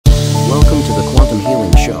to the Quantum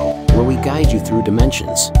Healing Show, where we guide you through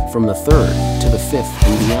dimensions, from the third to the fifth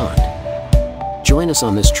and beyond. Join us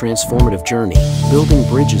on this transformative journey, building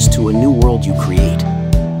bridges to a new world you create.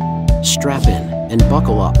 Strap in and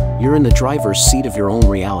buckle up, you're in the driver's seat of your own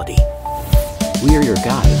reality. We are your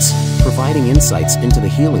guides, providing insights into the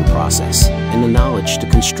healing process and the knowledge to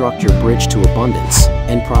construct your bridge to abundance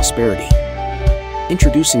and prosperity.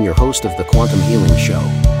 Introducing your host of the Quantum Healing Show,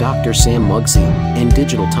 Dr. Sam Mugzzi and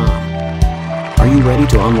Digital Tom. Are you ready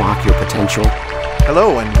to unlock your potential?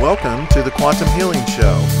 Hello and welcome to the Quantum Healing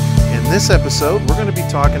Show. In this episode, we're going to be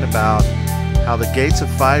talking about how the gates of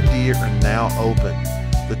 5D are now open,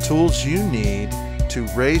 the tools you need to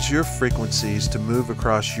raise your frequencies to move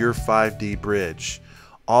across your 5D bridge,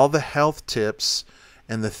 all the health tips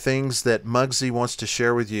and the things that Mugzzi wants to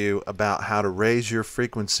share with you about how to raise your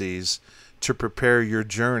frequencies to prepare your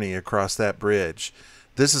journey across that bridge.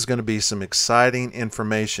 This is going to be some exciting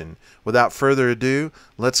information. Without further ado,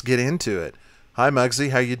 let's get into it. Hi Mugzzi,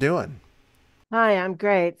 how you doing? Hi, I'm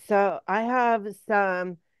great. So I have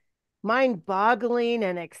some mind-boggling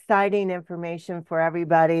and exciting information for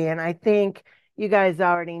everybody, and I think you guys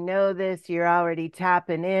already know this. You're already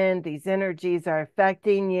tapping in. These energies are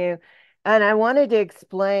affecting you. And I wanted to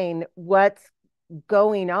explain what's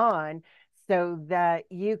going on so that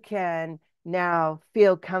you can now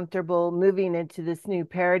feel comfortable moving into this new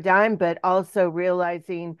paradigm, but also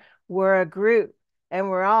realizing we're a group and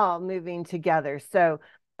we're all moving together. So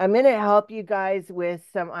I'm going to help you guys with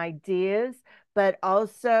some ideas, but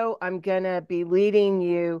also I'm going to be leading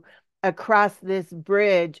you across this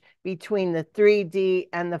bridge between the 3D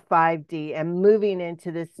and the 5D and moving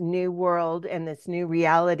into this new world and this new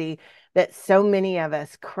reality that so many of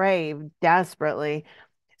us crave desperately.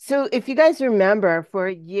 So if you guys remember, for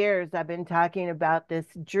years, I've been talking about this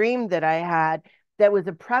dream that I had that was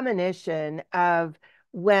a premonition of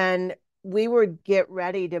when we would get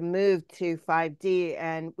ready to move to 5D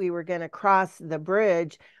and we were going to cross the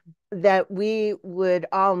bridge, that we would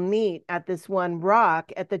all meet at this one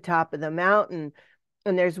rock at the top of the mountain.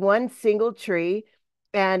 And there's one single tree,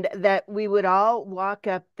 and that we would all walk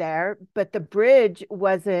up there, but the bridge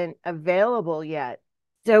wasn't available yet.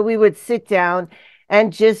 So we would sit down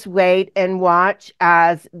and just wait and watch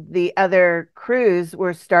as the other crews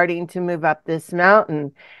were starting to move up this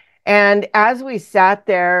mountain. And as we sat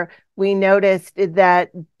there, we noticed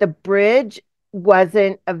that the bridge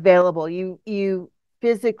wasn't available. You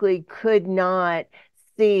physically could not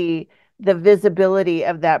see the visibility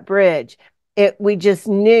of that bridge. We just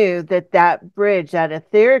knew that that bridge, that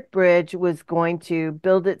etheric bridge, was going to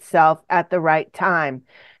build itself at the right time.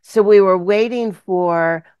 So we were waiting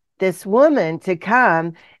for this woman to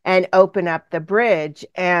come and open up the bridge.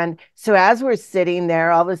 And so as we're sitting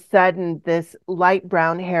there, all of a sudden, this light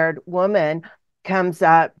brown haired woman comes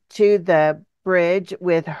up to the bridge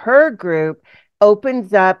with her group,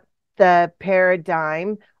 opens up the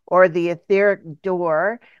paradigm or the etheric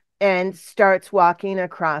door, and starts walking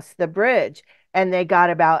across the bridge. And they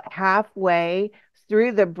got about halfway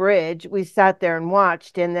through the bridge. We sat there and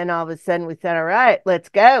watched. And then all of a sudden we said, all right, let's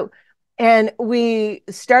go. And we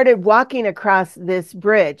started walking across this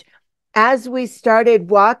bridge. As we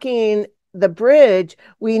started walking the bridge,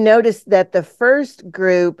 we noticed that the first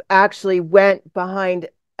group actually went behind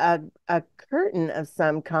a curtain of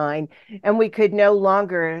some kind, and we could no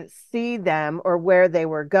longer see them or where they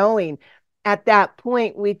were going. At that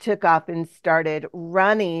point, we took off and started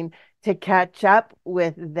running to catch up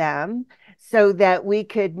with them so that we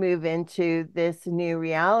could move into this new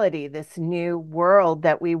reality, this new world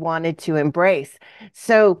that we wanted to embrace.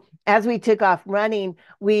 So as we took off running,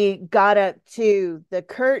 we got up to the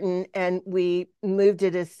curtain and we moved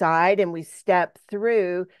it aside and we stepped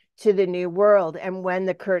through to the new world. And when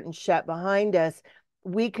the curtain shut behind us,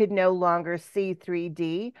 we could no longer see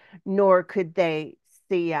 3D, nor could they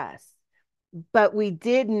see us. But we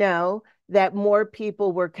did know that more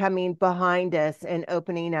people were coming behind us and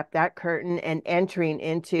opening up that curtain and entering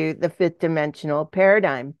into the fifth dimensional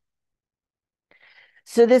paradigm.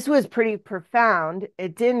 So this was pretty profound. I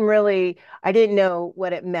didn't know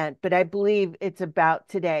what it meant, but I believe it's about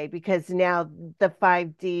today, because now the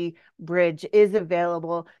 5D bridge is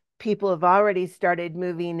available. People have already started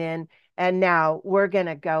moving in, and now we're going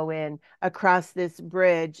to go in across this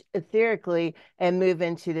bridge etherically and move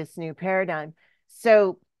into this new paradigm.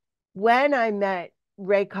 So when I met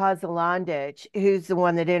Ray Kozlandich, who's the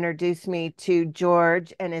one that introduced me to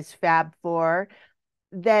George and his Fab Four,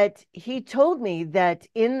 that he told me that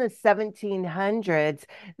in the 1700s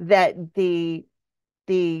that the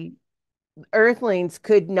earthlings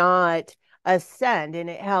could not ascend and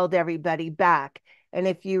it held everybody back. And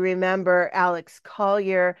if you remember, Alex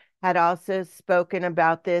Collier had also spoken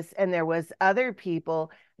about this, and there was other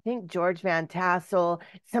people, I think George Van Tassel,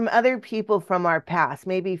 some other people from our past,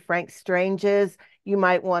 maybe Frank Strange's, you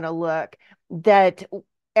might want to look, that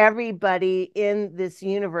everybody in this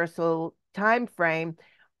universal time frame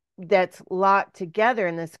that's locked together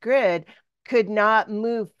in this grid could not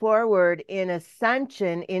move forward in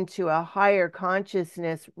ascension into a higher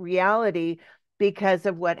consciousness reality because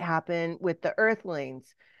of what happened with the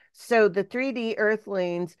earthlings. So the 3D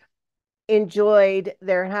earthlings enjoyed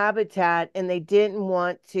their habitat and they didn't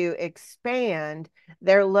want to expand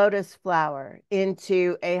their lotus flower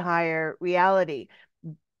into a higher reality,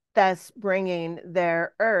 thus bringing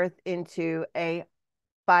their earth into a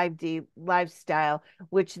 5D lifestyle,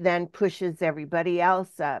 which then pushes everybody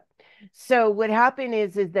else up. So what happened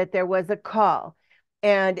is that there was a call,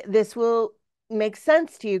 and this will make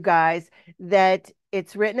sense to you guys that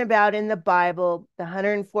it's written about in the Bible, the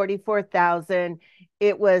 144,000.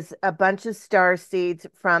 It was a bunch of star seeds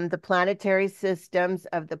from the planetary systems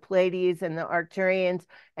of the Pleiades and the Arcturians,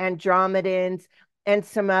 Andromedans, and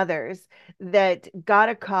some others that got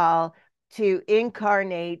a call to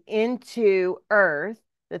incarnate into Earth,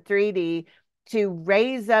 the 3D, to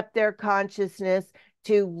raise up their consciousness,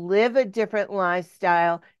 to live a different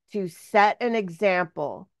lifestyle, to set an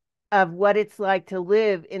example of what it's like to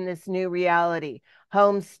live in this new reality,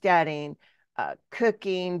 homesteading,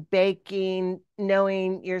 cooking, baking,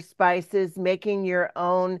 knowing your spices, making your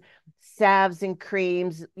own salves and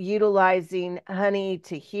creams, utilizing honey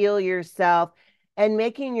to heal yourself, and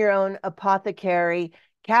making your own apothecary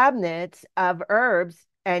cabinets of herbs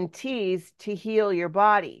and teas to heal your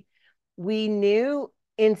body. We knew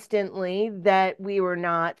instantly that we were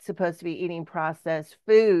not supposed to be eating processed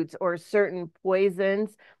foods or certain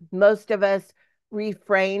poisons. Most of us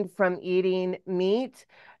refrained from eating meat,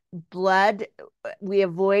 blood. We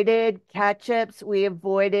avoided ketchups. We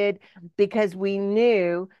avoided because we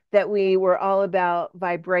knew that we were all about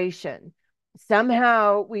vibration.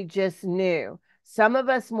 Somehow we just knew. Some of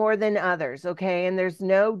us more than others, okay? And there's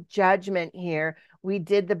no judgment here. We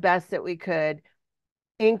did the best that we could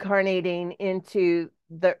incarnating into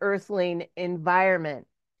the earthling environment.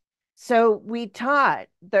 So we taught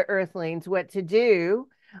the earthlings what to do,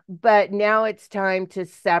 but now it's time to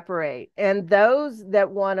separate. And those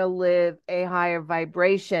that want to live a higher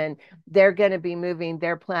vibration, they're going to be moving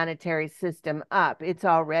their planetary system up. It's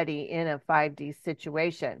already in a 5D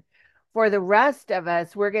situation. For the rest of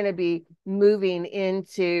us, we're going to be moving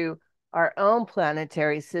into our own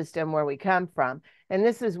planetary system where we come from. And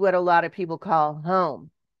this is what a lot of people call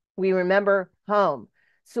home. We remember home.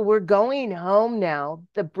 So we're going home now.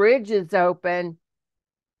 The bridge is open.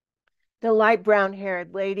 The light brown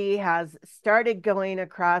haired lady has started going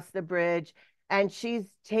across the bridge and she's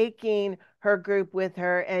taking her group with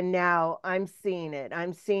her. And now I'm seeing it.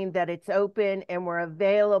 I'm seeing that it's open and we're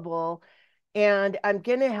available. And I'm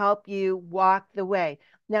going to help you walk the way.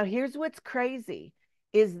 Now, here's what's crazy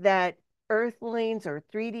is that earthlings or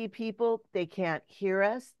 3D people, they can't hear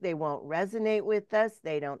us. They won't resonate with us.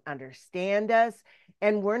 They don't understand us.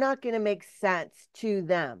 And we're not going to make sense to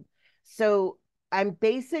them. So I'm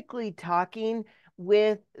basically talking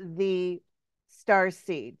with the star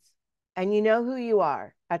seeds. And you know who you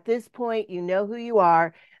are. At this point, you know who you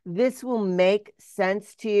are. This will make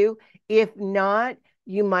sense to you. If not,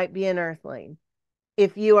 you might be an earthling.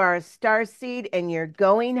 If you are a star seed and you're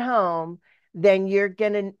going home, then you're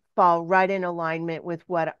going to fall right in alignment with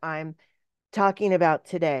what I'm talking about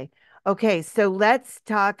today. Okay, so let's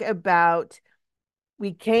talk about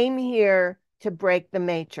we came here to break the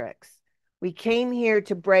matrix. We came here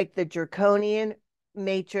to break the draconian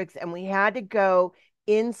matrix, and we had to go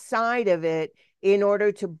inside of it in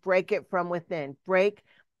order to break it from within, break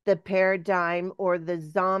the paradigm or the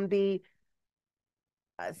zombie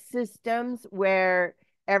systems where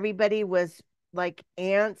everybody was like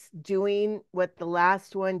ants doing what the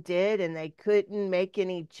last one did and they couldn't make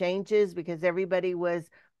any changes because everybody was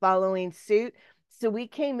following suit. So we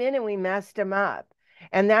came in and we messed them up.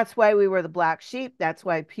 And that's why we were the black sheep. That's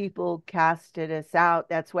why people casted us out.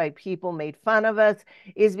 That's why people made fun of us,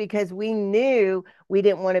 is because we knew we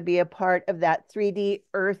didn't want to be a part of that 3D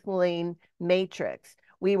earthling matrix.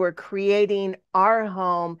 We were creating our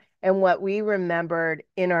home and what we remembered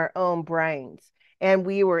in our own brains. And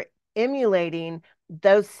we were emulating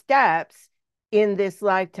those steps in this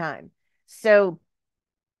lifetime. So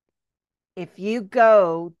if you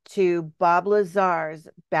go to Bob Lazar's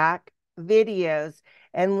back videos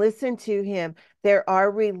and listen to him, there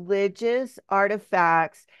are religious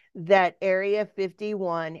artifacts that Area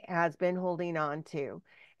 51 has been holding on to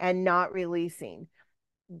and not releasing.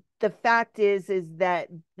 the fact is that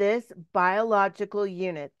this biological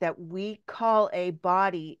unit that we call a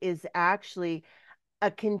body is actually a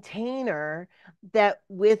container that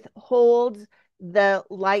withholds the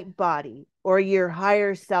light body or your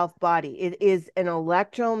higher self body. It is an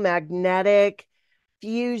electromagnetic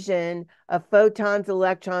fusion of photons,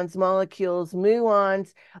 electrons, molecules,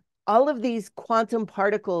 muons. All of these quantum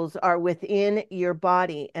particles are within your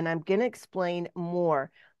body, and I'm going to explain more.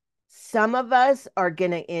 Some of us are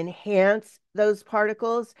going to enhance those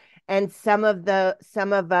particles, and some of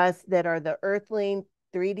us that are the earthling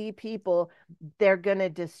 3D people, they're going to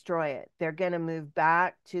destroy it. They're going to move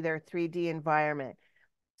back to their 3D environment.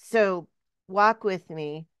 So walk with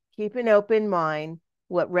me, keep an open mind.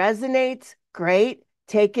 What resonates, great,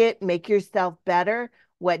 take it, make yourself better.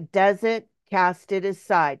 What doesn't, cast it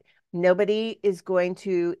aside. Nobody is going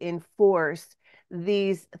to enforce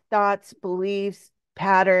these thoughts, beliefs,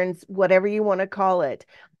 patterns, whatever you want to call it.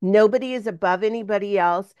 Nobody is above anybody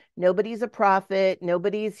else. Nobody's a prophet.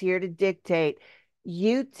 Nobody's here to dictate.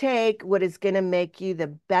 You take what is going to make you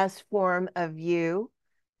the best form of you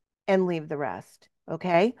and leave the rest.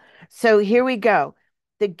 Okay. So here we go.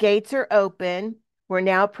 The gates are open. We're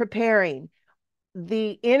now preparing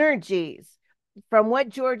the energies from what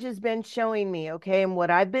George has been showing me. Okay. And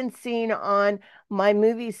what I've been seeing on my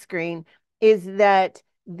movie screen is that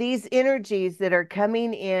these energies that are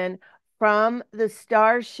coming in from the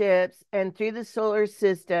starships and through the solar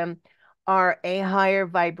system are a higher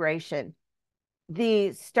vibration.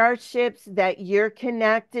 The starships that you're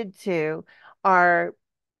connected to are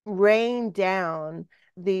raining down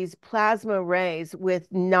these plasma rays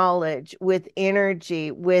with knowledge, with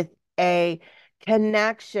energy, with a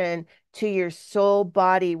connection to your soul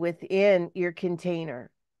body within your container.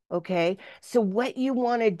 Okay. So, what you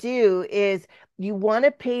want to do is you want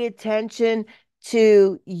to pay attention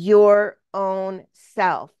to your own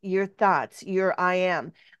self, your thoughts, your I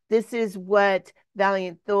am. This is what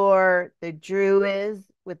Valiant Thor, the Drew is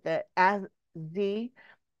with the Z.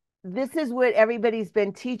 This is what everybody's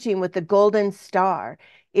been teaching with the golden star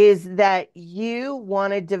is that you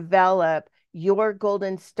want to develop your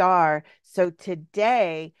golden star. So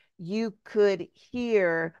today you could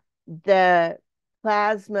hear the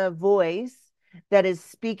plasma voice that is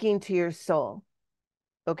speaking to your soul.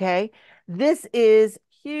 Okay. This is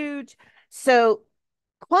huge. So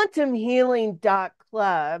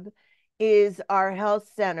quantumhealing.club is our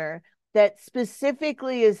health center that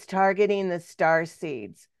specifically is targeting the star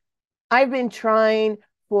seeds. I've been trying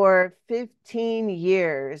for 15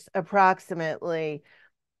 years approximately,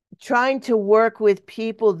 trying to work with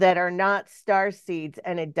people that are not star seeds,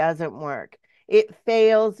 and it doesn't work. It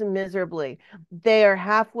fails miserably. They are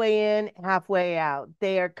halfway in, halfway out.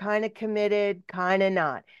 They are kind of committed, kind of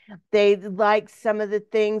not. They like some of the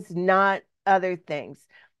things, not other things.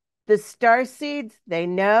 The star seeds, they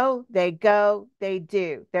know, they go, they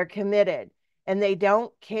do. They're committed and they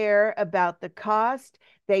don't care about the cost.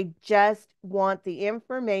 They just want the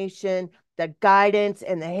information, the guidance,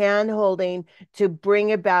 and the hand holding to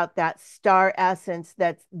bring about that star essence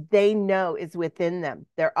that they know is within them,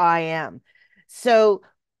 their I am. So,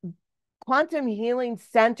 Quantum Healing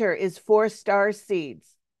Center is for star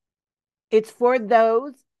seeds. It's for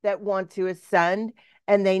those that want to ascend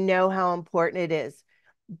and they know how important it is.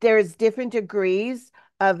 There's different degrees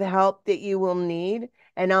of help that you will need,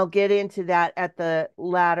 and I'll get into that at the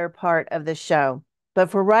latter part of the show. But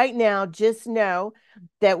for right now, just know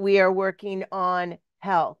that we are working on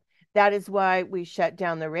health. That is why we shut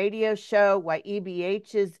down the radio show, why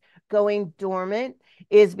EBH is going dormant,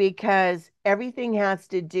 is because everything has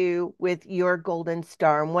to do with your golden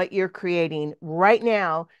star and what you're creating right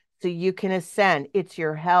now so you can ascend. It's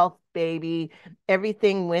your health, baby,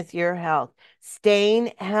 everything with your health.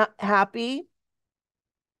 Staying happy,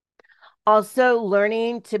 also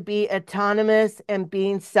learning to be autonomous and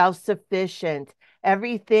being self-sufficient.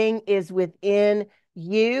 Everything is within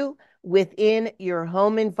you, within your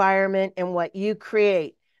home environment and what you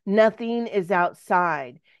create. Nothing is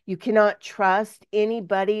outside. You cannot trust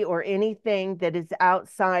anybody or anything that is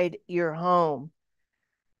outside your home.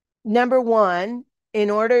 Number one,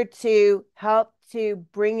 in order to help to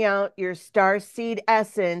bring out your star seed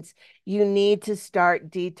essence, you need to start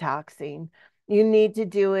detoxing. You need to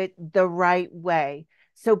do it the right way.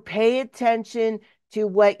 So pay attention to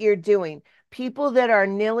what you're doing. People that are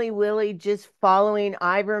nilly-willy just following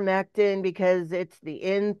ivermectin because it's the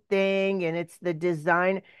in thing and it's the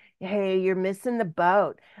design, hey, you're missing the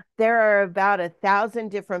boat. There are about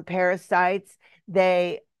 1,000 different parasites.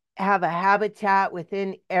 They have a habitat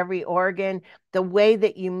within every organ. The way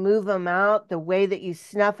that you move them out, the way that you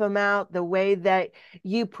snuff them out, the way that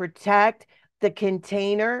you protect, the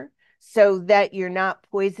container so that you're not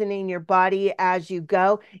poisoning your body as you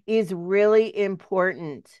go is really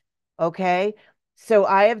important. Okay. So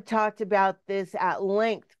I have talked about this at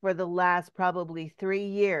length for the last probably 3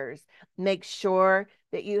 years. Make sure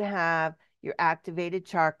that you have your activated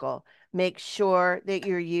charcoal. Make sure that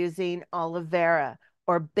you're using aloe vera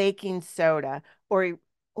or baking soda or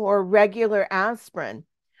regular aspirin.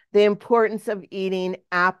 The importance of eating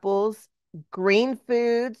apples, green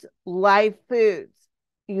foods, live foods.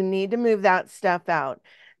 You need to move that stuff out.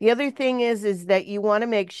 The other thing is that you want to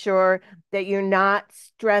make sure that you're not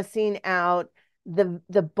stressing out the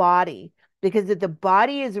body, because if the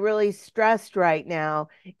body is really stressed right now,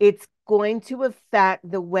 it's going to affect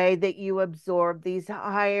the way that you absorb these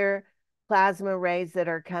higher plasma rays that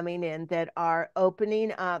are coming in, that are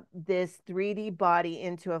opening up this 3D body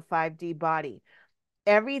into a 5D body.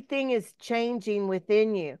 Everything is changing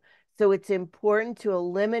within you. So it's important to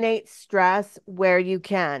eliminate stress where you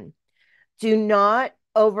can. Do not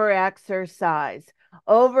overexercise.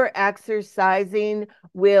 Overexercising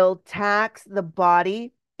will tax the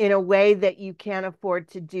body in a way that you can't afford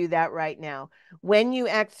to do that right now. When you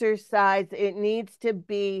exercise, it needs to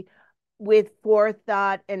be with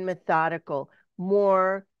forethought and methodical,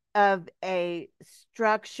 more of a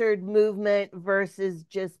structured movement versus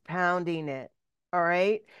just pounding it. All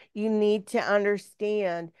right. You need to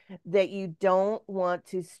understand that you don't want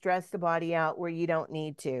to stress the body out where you don't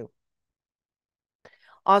need to.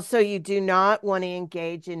 Also, you do not want to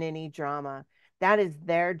engage in any drama. That is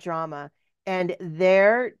their drama and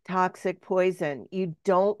their toxic poison. You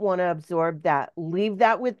don't want to absorb that. Leave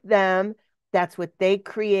that with them. That's what they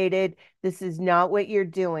created. This is not what you're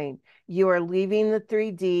doing. You are leaving the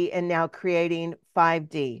 3D and now creating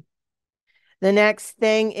 5D. The next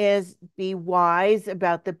thing is be wise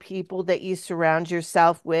about the people that you surround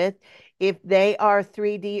yourself with. If they are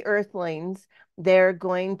 3D earthlings, they're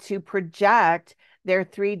going to project their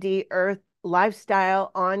 3D earth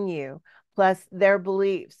lifestyle on you, plus their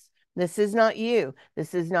beliefs. This is not you.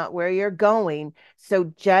 This is not where you're going.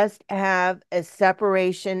 So just have a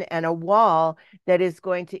separation and a wall that is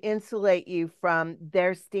going to insulate you from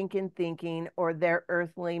their stinking thinking or their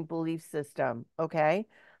earthling belief system. Okay.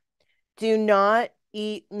 Do not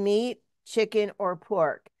eat meat, chicken, or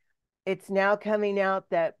pork. It's now coming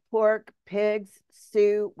out that pork, pigs,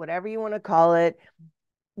 stew, whatever you want to call it,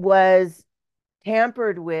 was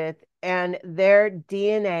tampered with, and their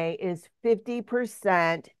DNA is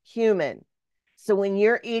 50% human. So when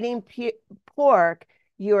you're eating pork,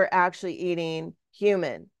 you're actually eating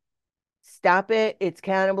human. Stop it. It's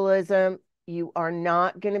cannibalism. You are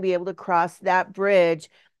not going to be able to cross that bridge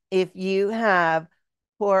if you have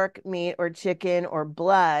pork, meat, or chicken or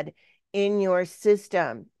blood in your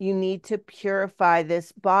system. You need to purify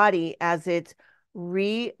this body as it's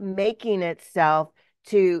remaking itself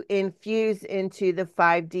to infuse into the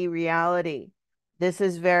 5D reality. This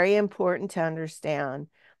is very important to understand.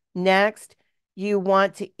 Next, you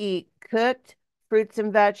want to eat cooked fruits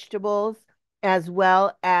and vegetables as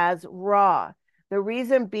well as raw. The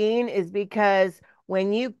reason being is because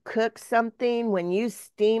when you cook something, when you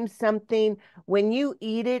steam something, when you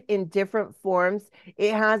eat it in different forms,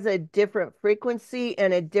 it has a different frequency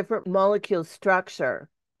and a different molecule structure.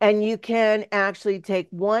 And you can actually take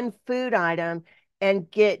one food item and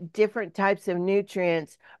get different types of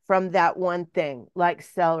nutrients from that one thing, like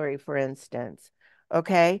celery, for instance.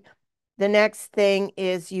 Okay. The next thing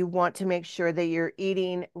is you want to make sure that you're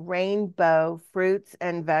eating rainbow fruits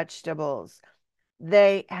and vegetables.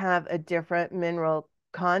 They have a different mineral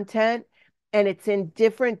content and it's in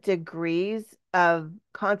different degrees of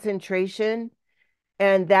concentration,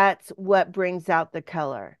 and that's what brings out the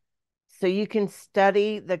color. So you can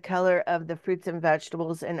study the color of the fruits and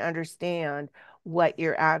vegetables and understand what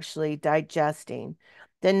you're actually digesting.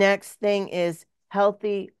 The next thing is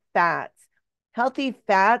healthy fats. Healthy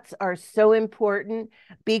fats are so important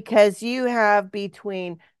because you have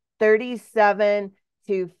between 37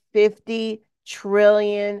 to 50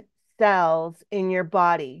 trillion cells in your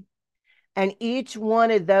body. And each one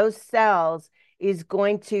of those cells is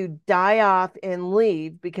going to die off and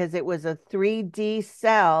leave because it was a 3D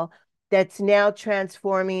cell that's now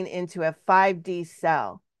transforming into a 5D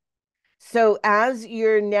cell. So as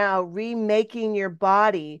you're now remaking your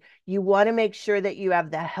body, you want to make sure that you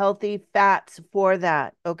have the healthy fats for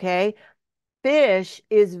that. Okay. Fish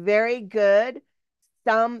is very good.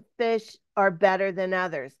 Some fish are better than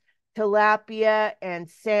others. Tilapia and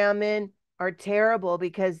salmon are terrible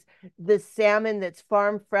because the salmon that's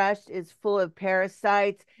farm fresh is full of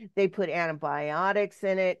parasites. They put antibiotics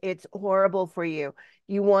in it. It's horrible for you.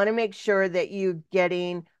 You want to make sure that you're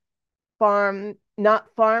getting farm,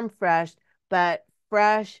 not farm fresh, but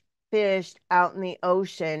fresh fish out in the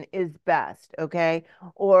ocean is best, okay?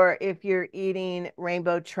 Or if you're eating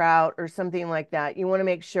rainbow trout or something like that, you want to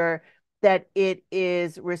make sure that it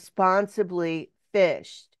is responsibly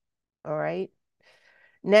fished, all right?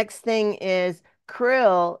 Next thing is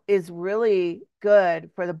krill is really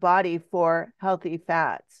good for the body for healthy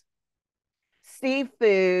fats.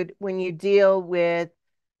 Seafood, when you deal with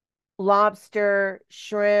lobster,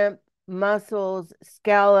 shrimp, mussels,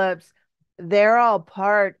 scallops, they're all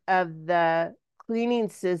part of the cleaning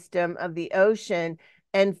system of the ocean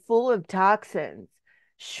and full of toxins.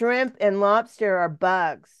 Shrimp and lobster are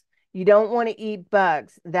bugs. You don't want to eat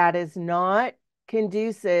bugs. That is not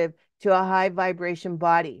conducive to a high vibration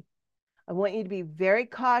body. I want you to be very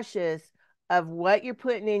cautious of what you're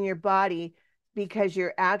putting in your body because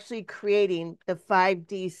you're actually creating the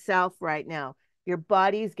 5D self right now. Your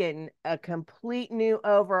body's getting a complete new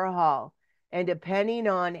overhaul. And depending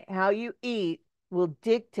on how you eat, will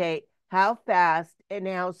dictate how fast and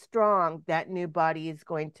how strong that new body is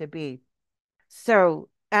going to be. So,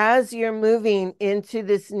 as you're moving into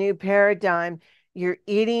this new paradigm, you're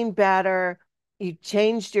eating better, you've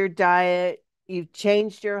changed your diet, you've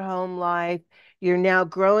changed your home life, you're now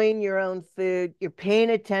growing your own food, you're paying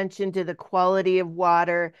attention to the quality of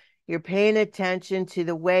water, you're paying attention to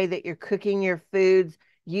the way that you're cooking your foods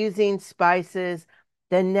using spices.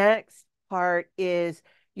 The next part is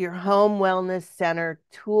your home wellness center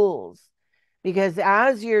tools. Because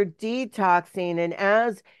as you're detoxing and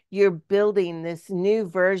as you're building this new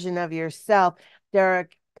version of yourself, there are a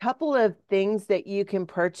couple of things that you can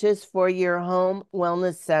purchase for your home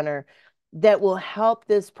wellness center that will help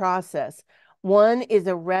this process. One is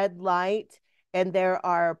a red light, and there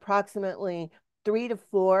are approximately 3 to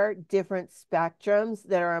 4 different spectrums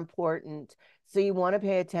that are important. So you want to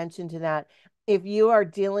pay attention to that. If you are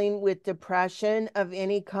dealing with depression of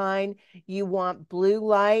any kind, you want blue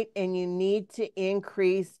light and you need to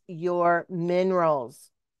increase your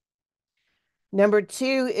minerals. Number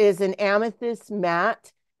 2 is an amethyst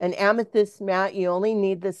mat. An amethyst mat, you only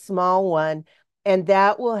need the small one, and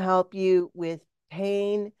that will help you with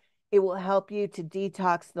pain. It will help you to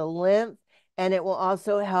detox the lymph, and it will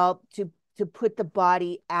also help to put the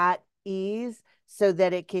body at ease so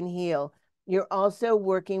that it can heal. You're also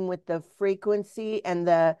working with the frequency and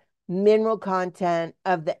the mineral content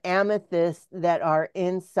of the amethysts that are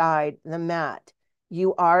inside the mat.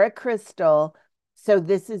 You are a crystal, so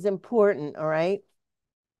this is important, all right?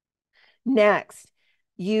 Next,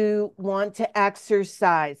 you want to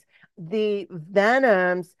exercise. The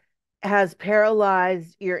venoms has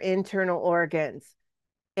paralyzed your internal organs.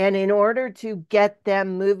 And in order to get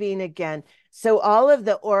them moving again, so all of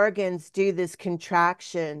the organs do this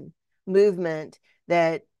contraction movement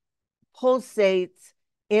that pulsates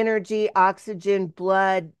energy, oxygen,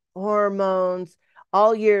 blood, hormones,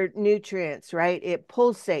 all your nutrients, right? It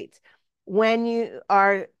pulsates. When you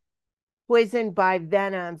are poisoned by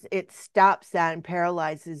venoms, it stops that and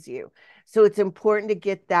paralyzes you. So it's important to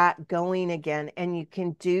get that going again. And you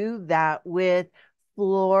can do that with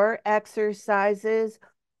floor exercises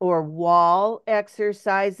or wall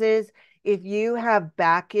exercises. If you have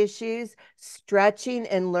back issues, stretching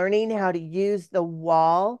and learning how to use the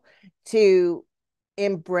wall to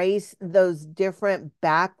embrace those different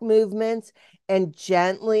back movements and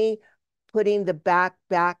gently putting the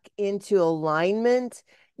back into alignment,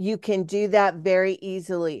 you can do that very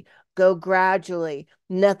easily. Go gradually.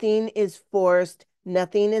 Nothing is forced,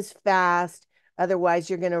 nothing is fast. Otherwise,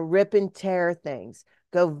 you're going to rip and tear things.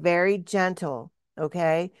 Go very gentle,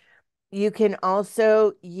 okay? You can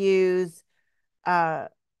also use the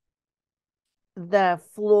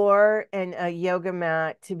floor and a yoga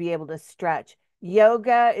mat to be able to stretch.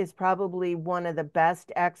 Yoga is probably one of the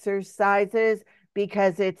best exercises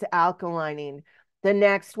because it's alkalining. The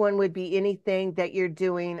next one would be anything that you're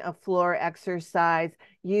doing a floor exercise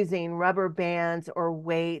using rubber bands or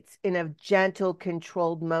weights in a gentle,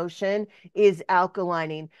 controlled motion is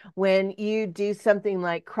alkalining. When you do something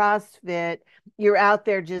like CrossFit, you're out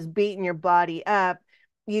there just beating your body up.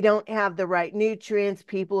 You don't have the right nutrients.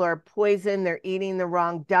 People are poisoned. They're eating the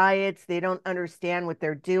wrong diets. They don't understand what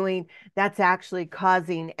they're doing. That's actually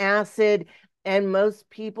causing acid. And most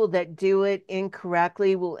people that do it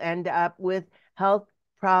incorrectly will end up with health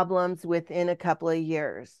problems within a couple of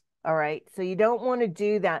years. All right. So you don't want to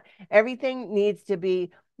do that. Everything needs to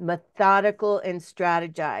be methodical and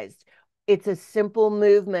strategized. It's a simple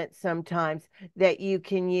movement sometimes that you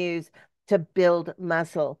can use to build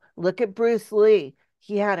muscle. Look at Bruce Lee.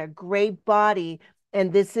 He had a great body,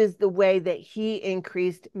 and this is the way that he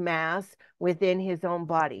increased mass within his own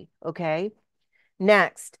body. Okay.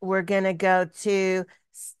 Next, we're going to go to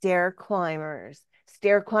stair climbers.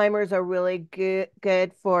 Stair climbers are really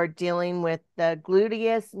good for dealing with the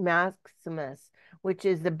gluteus maximus, which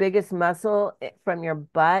is the biggest muscle from your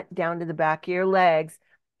butt down to the back of your legs.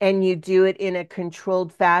 And you do it in a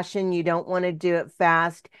controlled fashion. You don't want to do it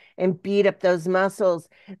fast and beat up those muscles.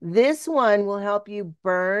 This one will help you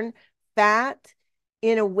burn fat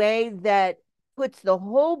in a way that puts the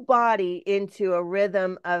whole body into a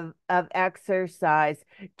rhythm of exercise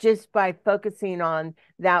just by focusing on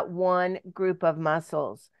that one group of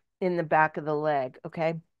muscles in the back of the leg.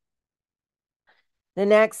 Okay. The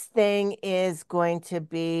next thing is going to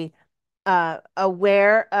be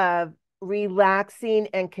aware of relaxing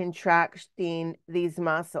and contracting these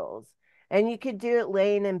muscles. And you could do it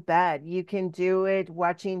laying in bed. You can do it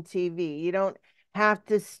watching TV. You don't have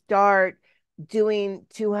to start doing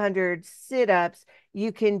 200 sit ups.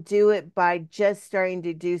 You can do it by just starting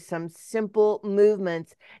to do some simple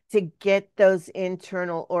movements to get those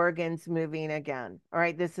internal organs moving again. All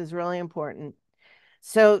right, this is really important.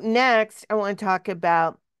 So, next, I want to talk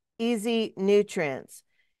about easy nutrients.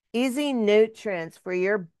 Easy nutrients for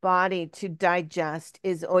your body to digest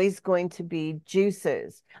is always going to be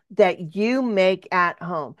juices that you make at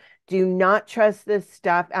home. Do not trust this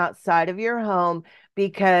stuff outside of your home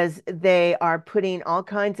because they are putting all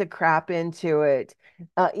kinds of crap into it,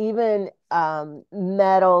 even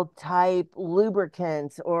metal type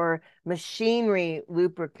lubricants or machinery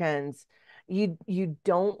lubricants. You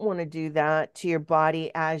don't want to do that to your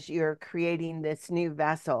body as you're creating this new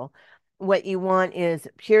vessel. What you want is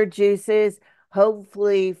pure juices,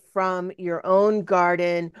 hopefully from your own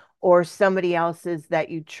garden or somebody else's that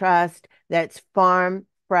you trust, that's farm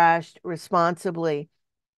fresh responsibly.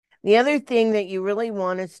 The other thing that you really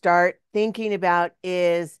want to start thinking about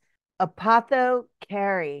is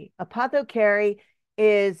apothecary. Apothecary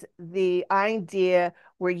is the idea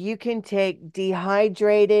where you can take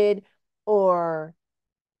dehydrated or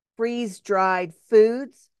freeze dried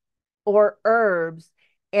foods or herbs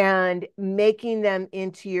and making them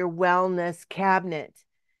into your wellness cabinet.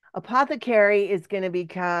 Apothecary is going to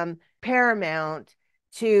become paramount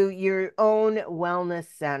to your own wellness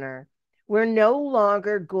center. We're no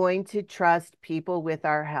longer going to trust people with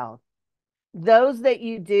our health. Those that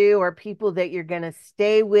you do are people that you're going to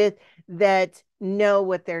stay with that know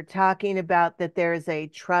what they're talking about, that there's a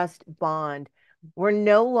trust bond. We're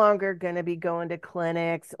no longer going to be going to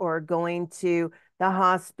clinics or going to the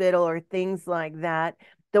hospital or things like that.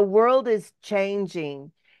 The world is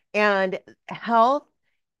changing, and health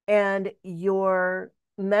and your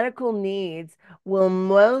medical needs will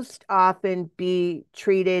most often be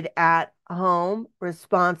treated at home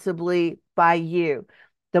responsibly by you.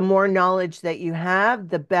 The more knowledge that you have,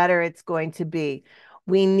 the better it's going to be.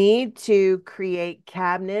 We need to create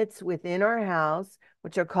cabinets within our house,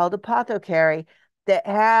 which are called apothecary, that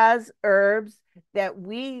has herbs that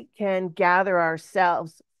we can gather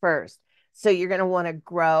ourselves first. So you're going to want to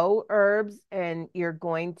grow herbs and you're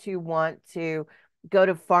going to want to go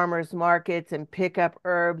to farmers markets and pick up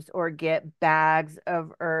herbs or get bags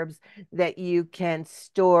of herbs that you can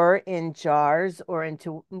store in jars or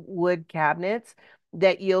into wood cabinets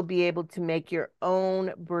that you'll be able to make your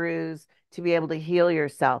own brews to be able to heal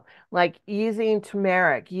yourself, like using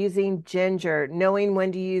turmeric, using ginger, knowing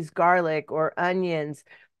when to use garlic or onions,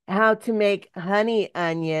 how to make honey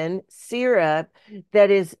onion syrup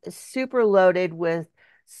that is super loaded with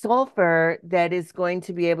sulfur that is going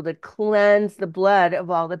to be able to cleanse the blood of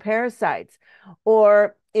all the parasites.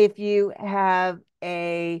 Or if you have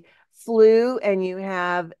a flu and you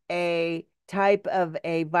have a type of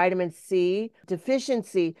a vitamin C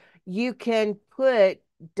deficiency, you can put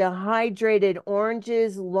dehydrated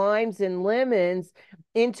oranges, limes, and lemons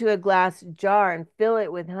into a glass jar and fill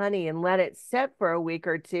it with honey and let it set for a week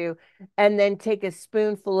or two, and then take a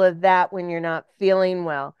spoonful of that when you're not feeling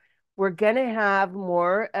well. We're going to have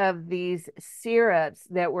more of these syrups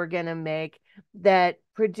that we're going to make that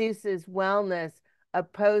produces wellness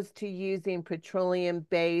opposed to using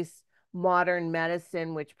petroleum-based modern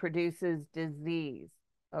medicine, which produces disease.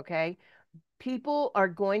 Okay. People are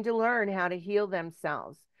going to learn how to heal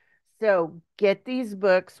themselves. So get these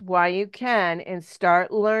books while you can and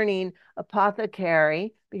start learning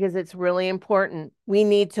apothecary because it's really important. We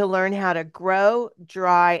need to learn how to grow,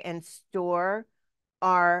 dry, and store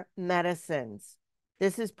our medicines.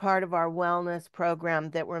 This is part of our wellness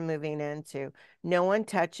program that we're moving into. No one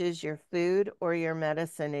touches your food or your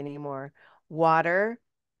medicine anymore. Water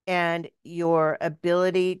and your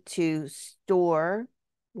ability to store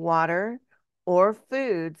water or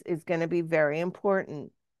foods is going to be very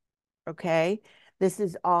important. Okay. This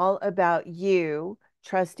is all about you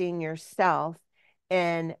trusting yourself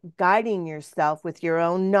and guiding yourself with your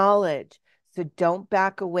own knowledge. So don't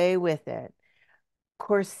back away with it.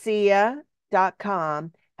 Coursera.com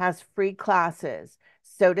has free classes.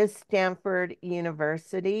 So does Stanford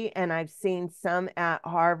University, and I've seen some at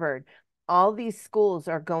Harvard. All these schools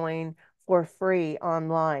are going for free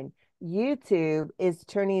online. YouTube is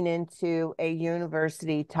turning into a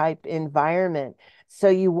university type environment. So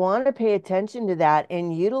you want to pay attention to that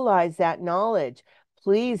and utilize that knowledge.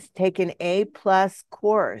 Please take an A+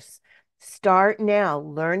 course. Start now.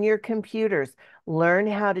 Learn your computers. Learn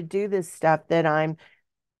how to do this stuff that I'm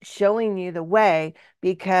showing you the way,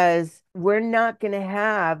 because we're not going to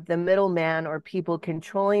have the middleman or people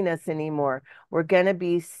controlling us anymore. We're going to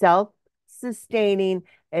be self-sustaining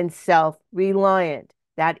and self-reliant.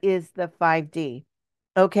 That is the 5D.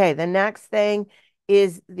 Okay, the next thing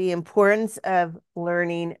is the importance of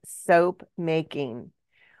learning soap making.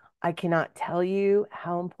 I cannot tell you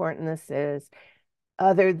how important this is,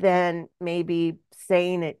 other than maybe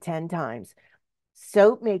saying it 10 times.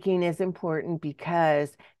 Soap making is important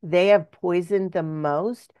because they have poisoned the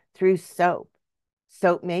most through soap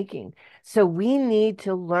making. So we need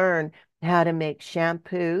to learn how to make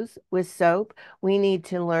shampoos with soap. We need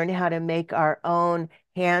to learn how to make our own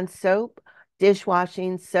hand soap,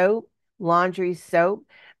 dishwashing soap, laundry soap,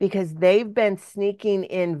 because they've been sneaking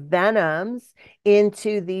in venoms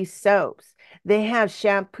into these soaps. They have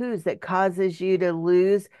shampoos that causes you to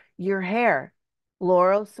lose your hair,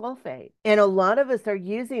 lauryl sulfate. And a lot of us are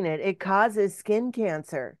using it. It causes skin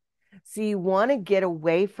cancer. So you want to get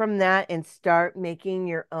away from that and start making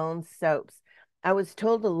your own soaps. I was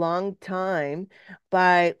told a long time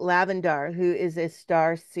by Lavendar, who is a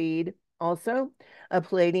star seed, also a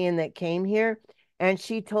Palladian that came here. And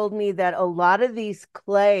she told me that a lot of these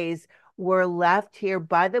clays were left here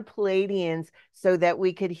by the Palladians so that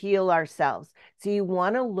we could heal ourselves. So you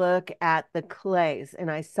want to look at the clays.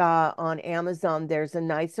 And I saw on Amazon, there's a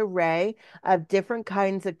nice array of different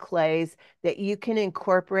kinds of clays that you can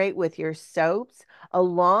incorporate with your soaps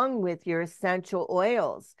along with your essential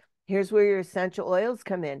oils. Here's where your essential oils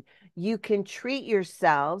come in. You can treat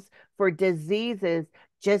yourselves for diseases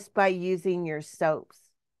just by using your soaps.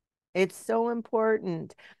 It's so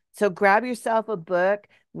important. So grab yourself a book,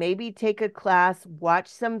 maybe take a class, watch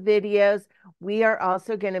some videos. We are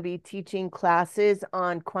also going to be teaching classes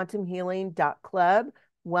on quantumhealing.club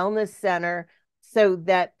wellness center so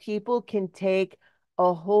that people can take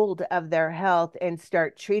a hold of their health and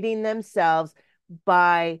start treating themselves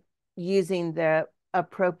by using the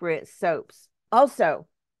appropriate soaps. Also,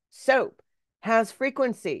 soap has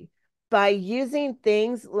frequency. By using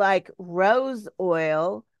things like rose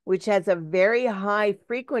oil, which has a very high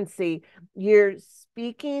frequency, you're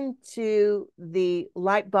speaking to the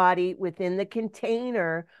light body within the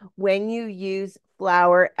container when you use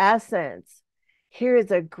flower essence. Here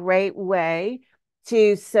is a great way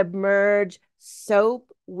to submerge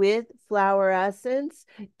soap with flower essence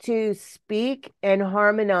to speak and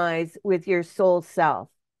harmonize with your soul self.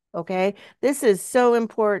 Okay, this is so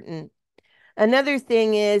important. Another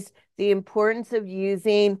thing is the importance of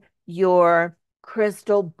using your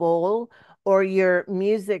crystal bowl or your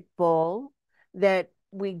music bowl that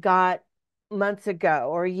we got months ago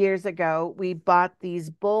or years ago. We bought these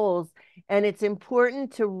bowls, and it's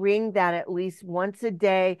important to ring that at least once a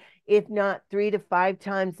day, if not 3 to 5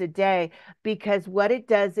 times a day, because what it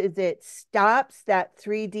does is it stops that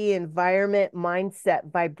 3D environment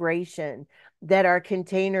mindset vibration that our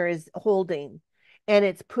container is holding, and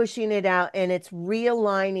it's pushing it out and it's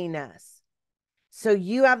realigning us. So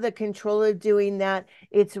you have the control of doing that.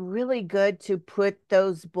 It's really good to put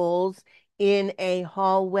those bowls in a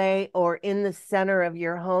hallway or in the center of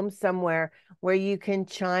your home somewhere where you can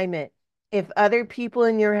chime it. If other people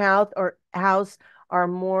in your house are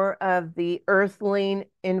more of the earthling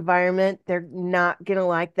environment, they're not going to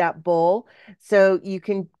like that bowl. So you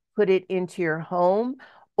can put it into your home,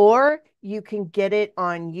 or you can get it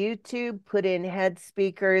on YouTube, put in head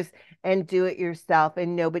speakers, and do it yourself,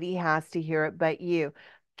 and nobody has to hear it but you.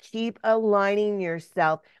 Keep aligning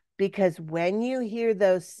yourself, because when you hear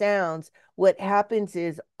those sounds, what happens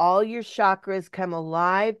is all your chakras come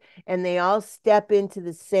alive and they all step into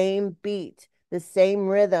the same beat, the same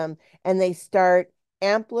rhythm, and they start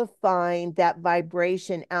amplifying that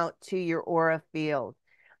vibration out to your aura field.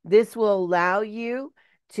 This will allow you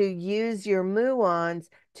to use your muons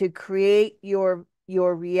to create your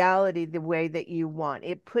reality the way that you want.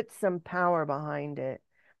 It puts some power behind it.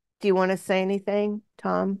 Do you want to say anything,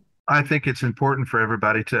 Tom? I think it's important for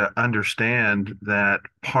everybody to understand that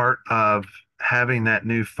part of having that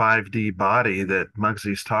new 5D body that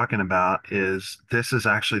Mugzi's talking about is this is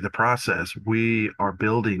actually the process. We are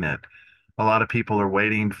building it. a lot of people are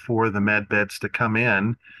waiting for the med beds to come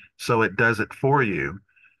in, so it does it for you.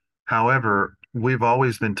 However, we've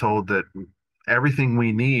always been told that everything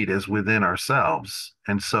we need is within ourselves.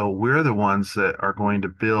 And so we're the ones that are going to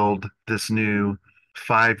build this new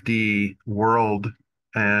 5D world.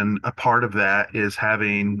 And a part of that is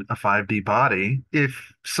having a 5D body.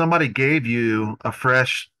 If somebody gave you a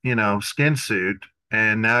fresh, skin suit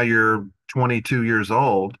and now you're 22 years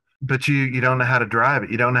old, but you don't know how to drive it,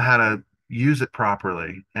 you don't know how to use it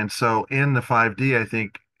properly. And so in the 5D, I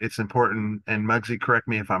think it's important, and Muggsy, correct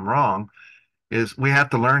me if I'm wrong, is we have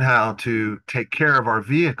to learn how to take care of our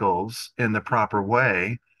vehicles in the proper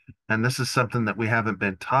way. And this is something that we haven't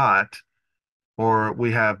been taught, or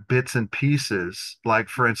we have bits and pieces. Like,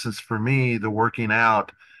 for instance, for me, the working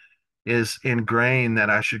out is ingrained that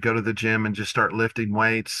I should go to the gym and just start lifting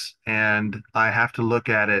weights. And I have to look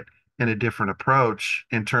at it in a different approach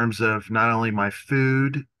in terms of not only my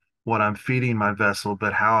food, what I'm feeding my vessel,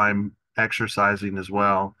 but how I'm exercising as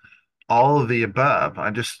well. All of the above.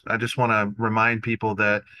 I just want to remind people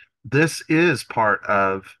that this is part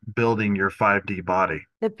of building your 5D body.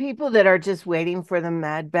 The people that are just waiting for the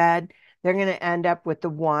med bed, they're going to end up with the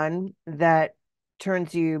one that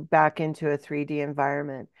turns you back into a 3D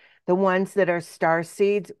environment. The ones that are star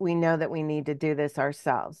seeds, we know that we need to do this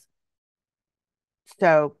ourselves.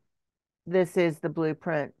 So this is the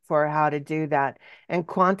blueprint for how to do that. And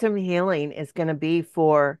quantum healing is going to be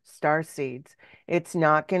for star seeds. It's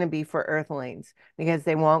not going to be for earthlings because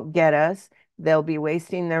they won't get us. They'll be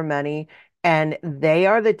wasting their money. And they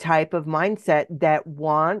are the type of mindset that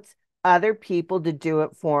wants other people to do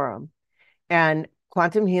it for them. And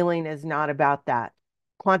quantum healing is not about that.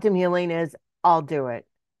 Quantum healing is, I'll do it.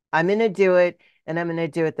 I'm going to do it, and I'm going to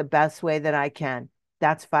do it the best way that I can.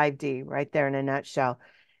 That's 5D right there in a nutshell.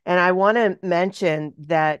 And I want to mention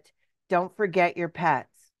that don't forget your pets.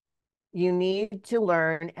 You need to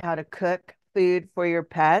learn how to cook food for your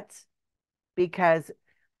pets because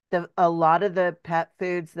a lot of the pet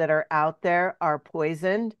foods that are out there are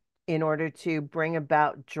poisoned in order to bring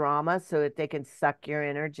about drama so that they can suck your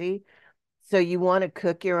energy. So you want to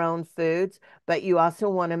cook your own foods, but you also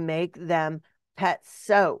want to make them pet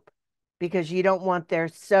soap because you don't want their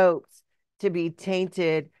soaps to be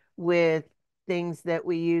tainted with things that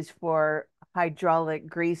we use for hydraulic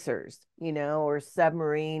greasers, or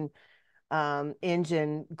submarine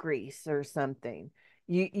engine grease or something.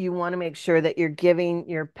 You want to make sure that you're giving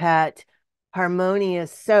your pet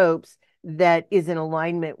harmonious soaps that is in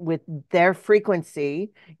alignment with their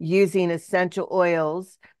frequency using essential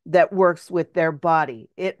oils that works with their body.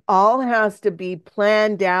 It all has to be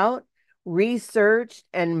planned out, researched,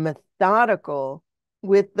 and methodical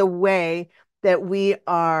with the way that we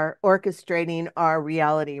are orchestrating our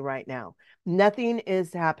reality right now. Nothing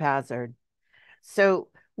is haphazard. So,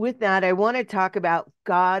 with that, I want to talk about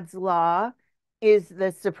God's law is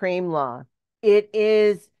the supreme law. It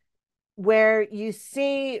is where you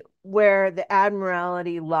see where the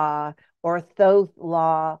admiralty law or Thoth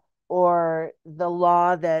law or the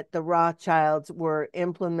law that the Rothschilds were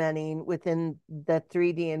implementing within the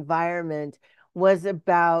 3D environment was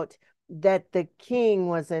about that the king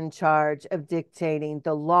was in charge of dictating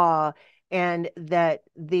the law and that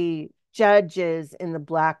the judges in the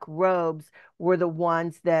black robes were the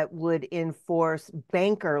ones that would enforce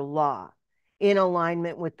banker law in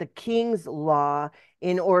alignment with the king's law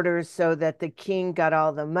in order so that the king got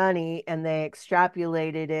all the money and they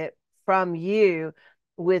extrapolated it from you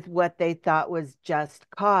with what they thought was just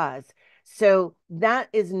cause. So that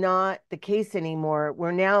is not the case anymore.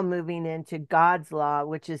 We're now moving into God's law,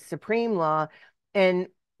 which is supreme law, and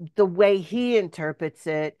the way he interprets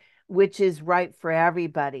it, which is right for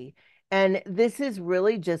everybody. And this is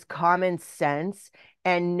really just common sense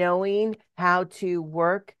and knowing how to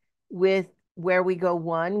work with where we go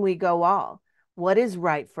one, we go all. What is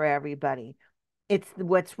right for everybody? It's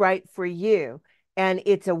what's right for you. And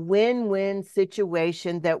it's a win-win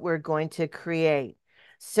situation that we're going to create.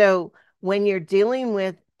 So when you're dealing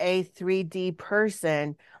with a 3D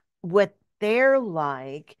person, what they're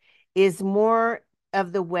like is more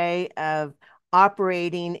of the way of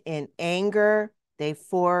operating in anger. They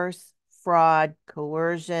force, fraud,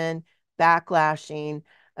 coercion, backlashing,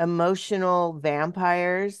 emotional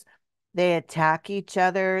vampires. They attack each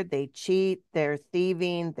other, they cheat, they're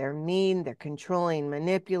thieving, they're mean, they're controlling,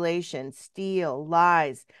 manipulation, steal,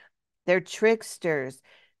 lies. They're tricksters,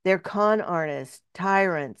 they're con artists,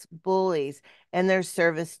 tyrants, bullies, and their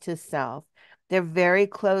service to self. They're very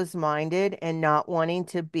close minded and not wanting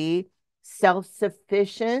to be self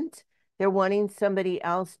sufficient. They're wanting somebody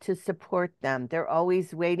else to support them. They're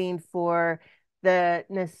always waiting for the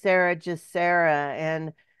Nasera Jacera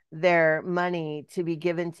and their money to be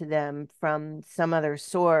given to them from some other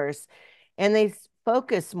source, and they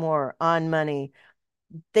focus more on money.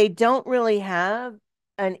 They don't really have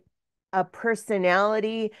an a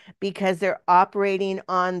personality because they're operating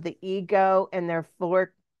on the ego, and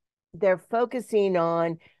they're focusing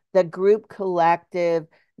on the group collective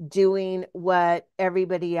doing what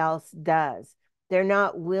everybody else does. They're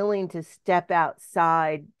not willing to step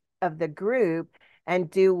outside of the group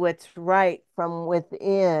and do what's right from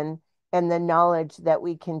within and the knowledge that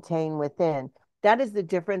we contain within. That is the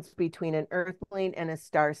difference between an earthling and a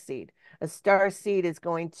star seed. A star seed is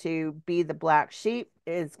going to be the black sheep,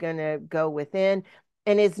 is going to go within,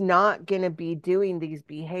 and is not going to be doing these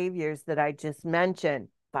behaviors that I just mentioned.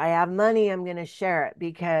 If I have money, I'm going to share it,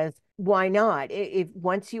 because why not? If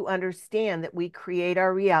once you understand that we create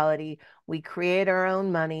our reality, we create our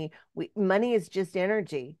own money. Money is just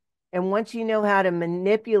energy. And once you know how to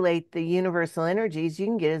manipulate the universal energies, you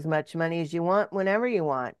can get as much money as you want whenever you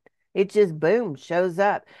want. It just boom, shows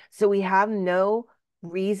up. So we have no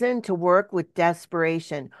reason to work with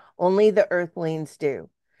desperation. Only the earthlings do.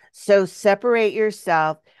 So separate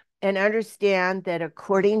yourself and understand that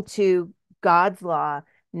according to God's law,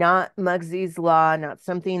 not Mugzzi's law, not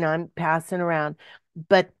something I'm passing around,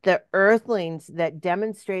 but the earthlings that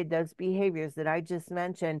demonstrate those behaviors that I just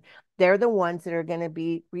mentioned, they're the ones that are going to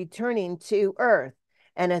be returning to Earth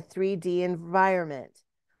and a 3D environment.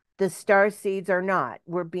 The star seeds are not.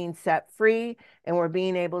 We're being set free, and we're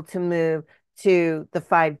being able to move to the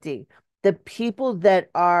 5D. The people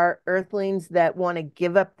that are earthlings that want to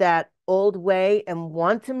give up that old way and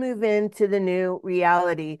want to move into the new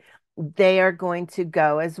reality, they are going to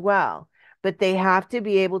go as well. But they have to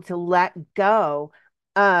be able to let go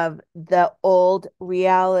of the old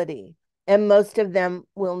reality. And most of them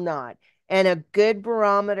will not. And a good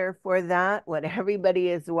barometer for that, what everybody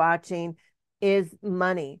is watching, is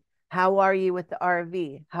money. How are you with the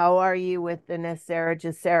RV? How are you with the Nacera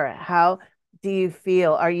Jacera? How do you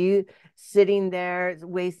feel? Are you sitting there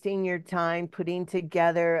wasting your time putting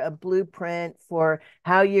together a blueprint for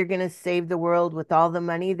how you're going to save the world with all the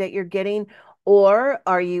money that you're getting? Or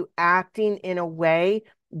are you acting in a way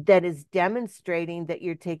that is demonstrating that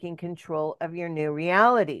you're taking control of your new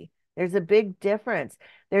reality? There's a big difference.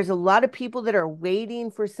 There's a lot of people that are waiting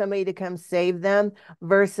for somebody to come save them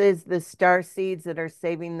versus the star seeds that are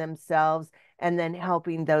saving themselves and then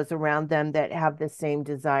helping those around them that have the same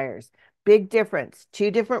desires. Big difference.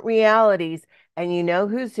 Two different realities, and you know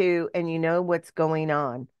who's who, and you know what's going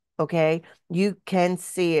on. Okay. You can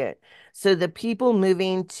see it. So the people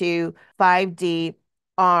moving to 5D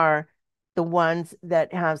are the ones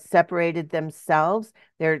that have separated themselves.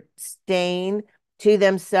 They're staying to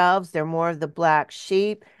themselves. They're more of the black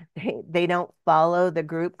sheep. They don't follow the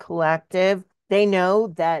group collective. They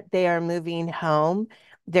know that they are moving home.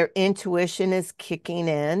 Their intuition is kicking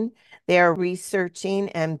in. They are researching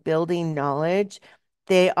and building knowledge.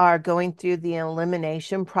 They are going through the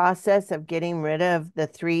elimination process of getting rid of the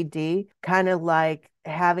 3D, kind of like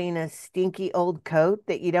having a stinky old coat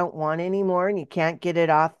that you don't want anymore and you can't get it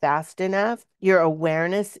off fast enough. Your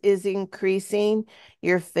awareness is increasing.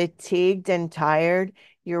 You're fatigued and tired.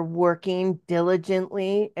 You're working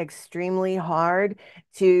diligently, extremely hard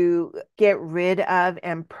to get rid of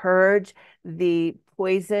and purge the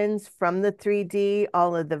poisons from the 3D,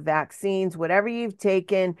 all of the vaccines, whatever you've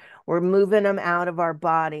taken, we're moving them out of our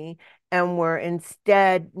body. And we're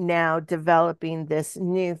instead now developing this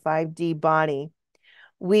new 5D body.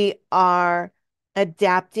 We are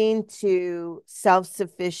adapting to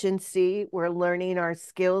self-sufficiency. We're learning our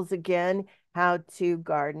skills again, how to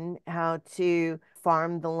garden, how to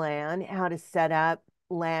farm the land, how to set up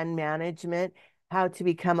land management, how to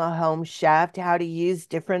become a home chef, how to use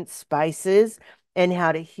different spices, and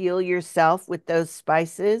how to heal yourself with those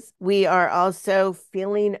spices. We are also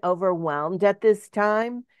feeling overwhelmed at this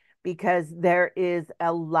time because there is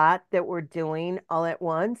a lot that we're doing all at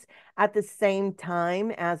once at the same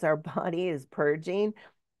time as our body is purging.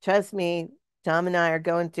 Trust me, Tom and I are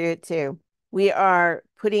going through it too. We are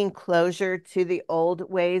putting closure to the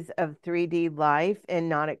old ways of 3D life and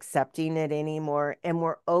not accepting it anymore. And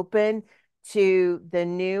we're open to the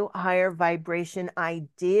new higher vibration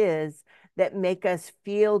ideas that make us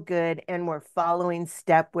feel good. And we're following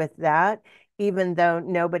step with that, even though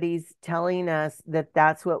nobody's telling us that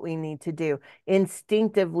that's what we need to do.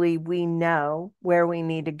 Instinctively, we know where we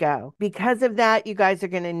need to go. Because of that, you guys are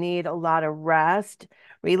going to need a lot of rest,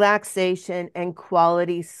 relaxation, and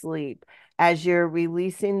quality sleep as you're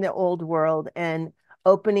releasing the old world and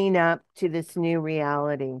opening up to this new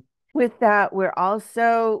reality. With that, we're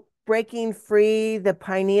also breaking free the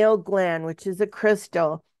pineal gland, which is a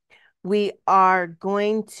crystal. We are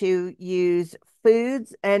going to use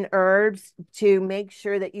foods and herbs to make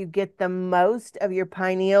sure that you get the most of your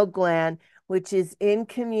pineal gland, which is in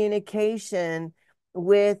communication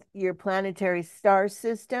with your planetary star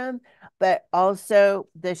system, but also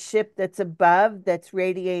the ship that's above that's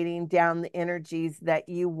radiating down the energies that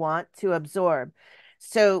you want to absorb.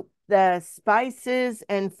 So the spices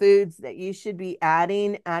and foods that you should be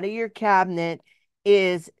adding out of your cabinet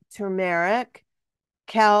is turmeric,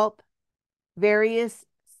 kelp, various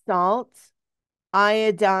salts,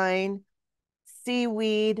 iodine,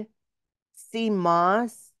 seaweed, sea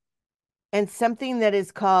moss, and something that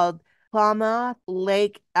is called Klamath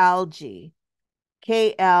Lake algae,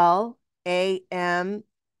 Klamath,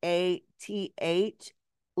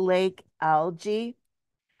 lake algae,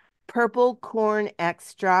 purple corn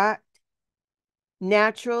extract,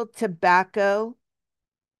 natural tobacco,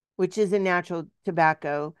 which is a natural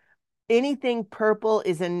tobacco. Anything purple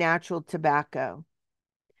is a natural tobacco.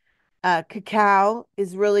 Cacao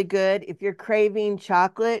is really good. If you're craving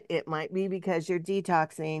chocolate, it might be because you're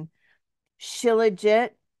detoxing. Shilajit,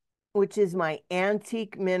 which is my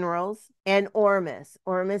antique minerals, and ormus.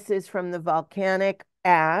 Ormus is from the volcanic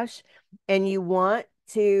ash, and you want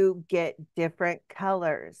to get different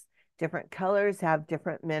colors. Different colors have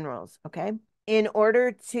different minerals, okay? In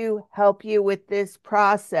order to help you with this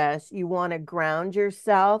process, you want to ground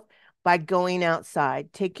yourself by going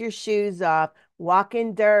outside. Take your shoes off, walk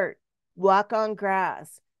in dirt, walk on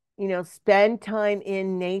grass, spend time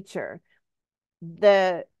in nature.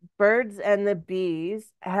 The birds and the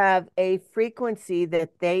bees have a frequency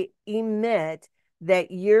that they emit that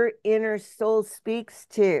your inner soul speaks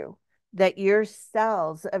to, that your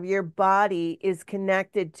cells of your body is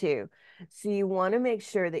connected to. So you want to make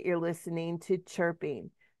sure that you're listening to chirping.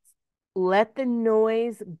 Let the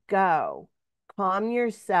noise go. Calm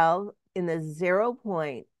yourself in the 0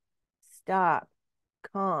 point. Stop.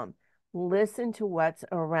 Calm. Listen to what's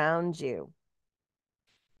around you.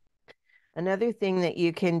 Another thing that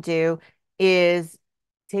you can do is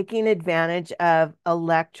taking advantage of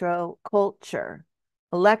electroculture.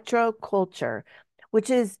 Electroculture, which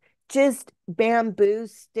is just bamboo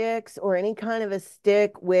sticks or any kind of a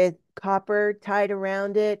stick with copper tied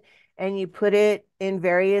around it, and you put it in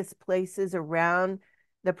various places around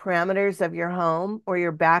the parameters of your home or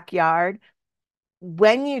your backyard.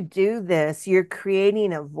 When you do this, you're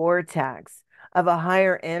creating a vortex of a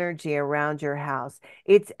higher energy around your house.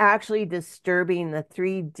 It's actually disturbing the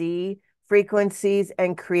 3D frequencies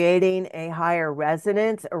and creating a higher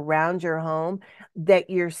resonance around your home that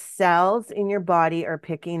your cells in your body are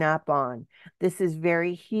picking up on. This is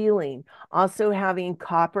very healing. Also, having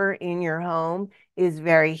copper in your home is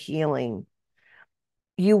very healing.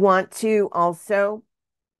 You want to also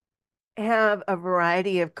have a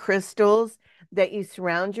variety of crystals that you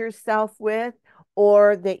surround yourself with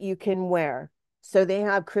or that you can wear. So they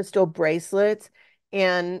have crystal bracelets,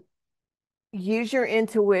 and use your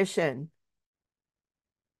intuition.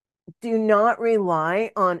 Do not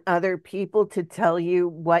rely on other people to tell you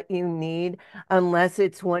what you need unless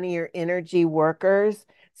it's one of your energy workers,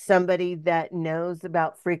 somebody that knows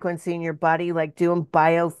about frequency in your body, like doing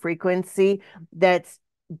biofrequency that's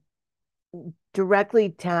directly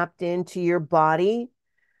tapped into your body.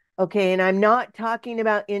 Okay, and I'm not talking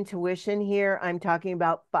about intuition here. I'm talking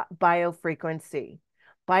about biofrequency.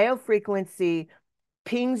 Biofrequency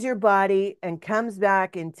pings your body and comes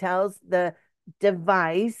back and tells the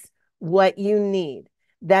device what you need.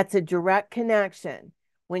 That's a direct connection.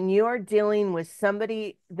 When you're dealing with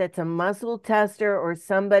somebody that's a muscle tester or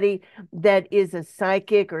somebody that is a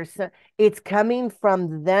psychic it's coming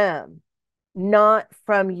from them, not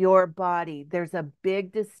from your body. There's a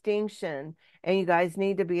big distinction, and you guys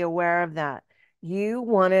need to be aware of that. You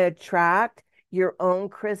want to attract your own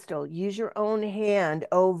crystal. Use your own hand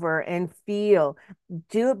over and feel.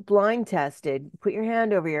 Do it blind tested. Put your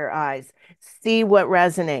hand over your eyes. See what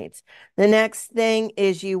resonates. The next thing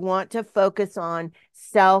is you want to focus on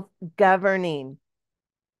self-governing,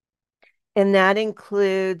 and that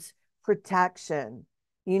includes protection.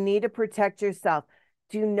 You need to protect yourself.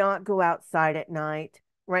 Do not go outside at night.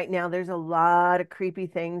 Right now, there's a lot of creepy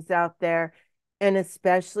things out there. And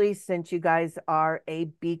especially since you guys are a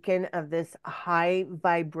beacon of this high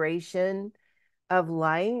vibration of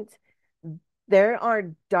light, there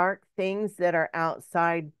are dark things that are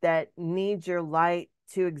outside that need your light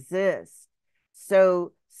to exist.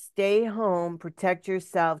 So stay home, protect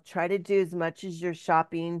yourself, try to do as much as you're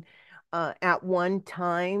shopping at one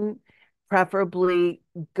time, preferably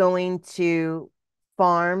going to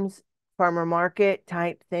farms, farmer market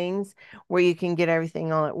type things where you can get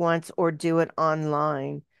everything all at once, or do it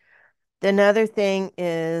online. Another thing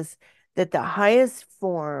is that the highest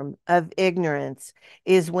form of ignorance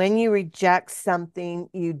is when you reject something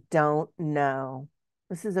you don't know.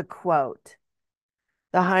 This is a quote.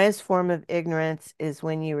 The highest form of ignorance is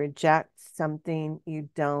when you reject something you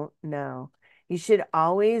don't know. You should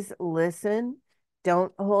always listen.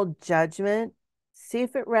 Don't hold judgment. See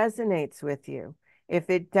if it resonates with you. If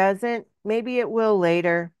it doesn't, maybe it will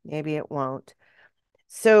later, maybe it won't.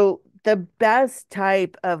 So, the best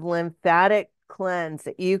type of lymphatic cleanse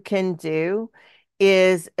that you can do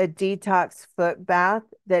is a detox foot bath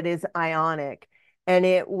that is ionic, and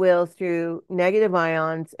it will, through negative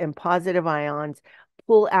ions and positive ions,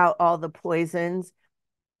 pull out all the poisons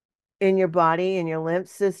in your body, in your lymph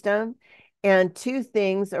system. And two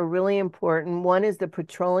things are really important. One is the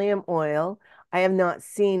petroleum oil. I have not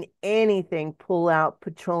seen anything pull out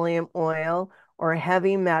petroleum oil or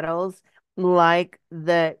heavy metals like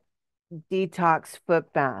the detox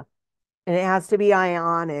foot bath. And it has to be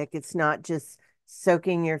ionic. It's not just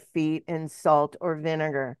soaking your feet in salt or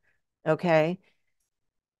vinegar. Okay.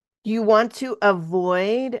 You want to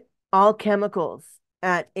avoid all chemicals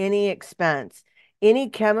at any expense. Any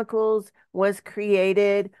chemicals was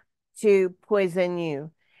created to poison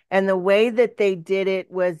you. And the way that they did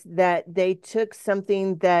it was that they took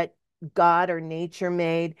something that God or nature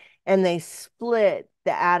made and they split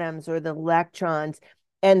the atoms or the electrons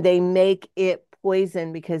and they make it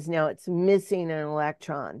poison because now it's missing an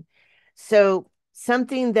electron. So,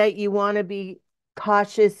 something that you want to be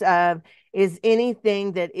cautious of is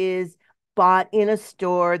anything that is bought in a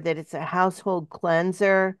store, that it's a household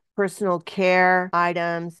cleanser, personal care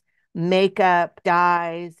items, makeup,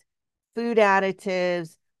 dyes, food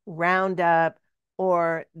additives, Roundup,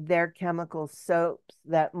 or their chemical soaps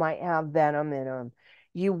that might have venom in them.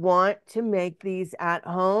 You want to make these at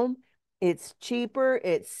home. It's cheaper,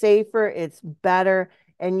 it's safer, it's better,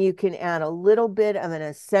 and you can add a little bit of an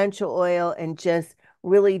essential oil and just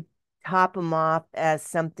really top them off as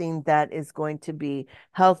something that is going to be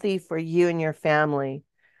healthy for you and your family.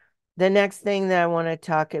 The next thing that I want to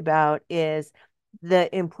talk about is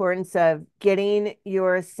the importance of getting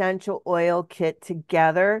your essential oil kit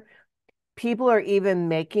together. People are even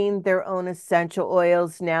making their own essential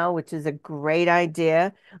oils now, which is a great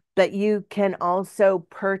idea. But you can also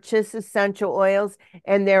purchase essential oils,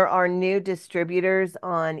 and there are new distributors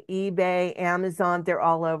on eBay, Amazon. They're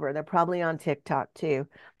all over. They're probably on TikTok too.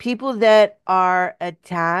 People that are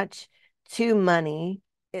attached to money,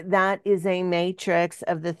 that is a matrix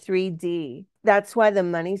of the 3D. That's why the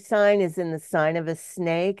money sign is in the sign of a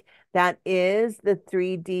snake. That is the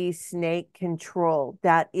 3D snake control.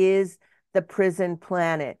 That is the prison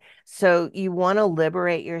planet. So you want to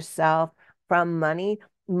liberate yourself from money.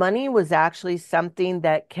 Money was actually something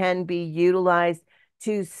that can be utilized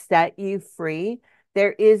to set you free.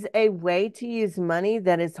 There is a way to use money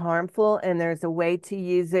that is harmful, and there's a way to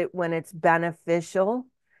use it when it's beneficial.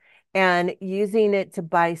 And using it to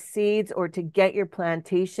buy seeds or to get your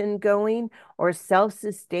plantation going or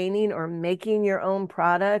self-sustaining or making your own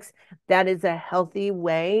products, that is a healthy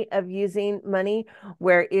way of using money.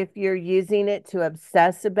 Where if you're using it to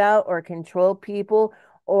obsess about or control people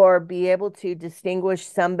or be able to distinguish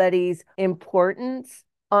somebody's importance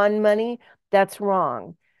on money, that's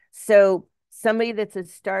wrong. So somebody that's a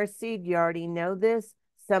star seed, you already know this.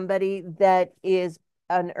 Somebody that is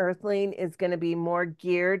an earthling is going to be more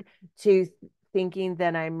geared to thinking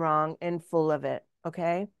that I'm wrong and full of it.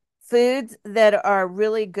 Okay. Foods that are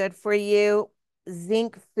really good for you.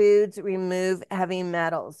 Zinc foods remove heavy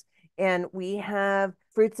metals. And we have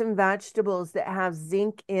fruits and vegetables that have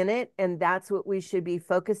zinc in it. And that's what we should be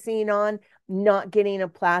focusing on, not getting a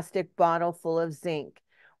plastic bottle full of zinc.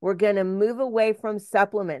 We're going to move away from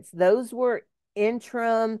supplements. Those were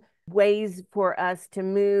interim ways for us to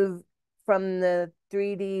move from the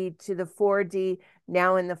 3D to the 4D.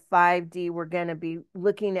 Now in the 5D, we're going to be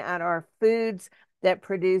looking at our foods that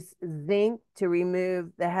produce zinc to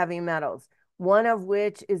remove the heavy metals. One of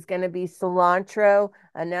which is going to be cilantro.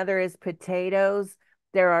 Another is potatoes.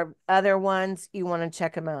 There are other ones. You want to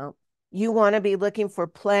check them out. You want to be looking for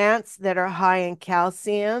plants that are high in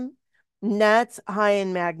calcium, nuts high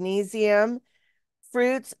in magnesium,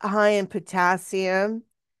 fruits high in potassium,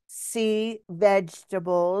 sea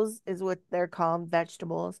vegetables is what they're called,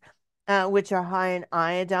 vegetables, which are high in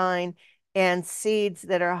iodine, and seeds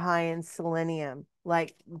that are high in selenium,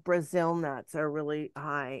 like Brazil nuts are really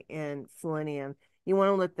high in selenium. You want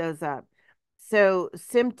to look those up. So,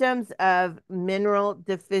 symptoms of mineral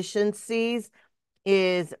deficiencies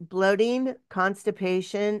is bloating,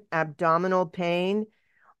 constipation, abdominal pain.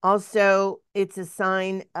 Also, it's a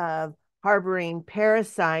sign of harboring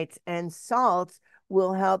parasites, and salts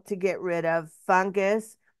will help to get rid of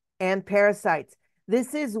fungus and parasites.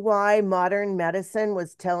 This is why modern medicine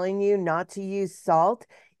was telling you not to use salt,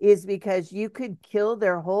 is because you could kill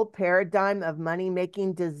their whole paradigm of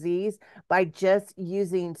money-making disease by just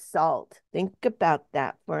using salt. Think about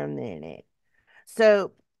that for a minute.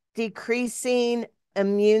 So, decreasing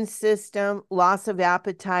immune system, loss of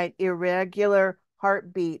appetite, irregular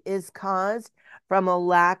heartbeat is caused from a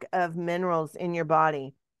lack of minerals in your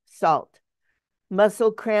body. Salt.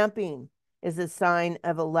 Muscle cramping is a sign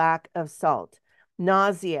of a lack of salt.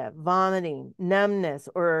 Nausea, vomiting, numbness,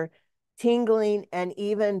 or tingling, and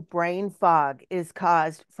even brain fog is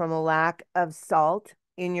caused from a lack of salt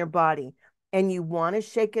in your body. And you want to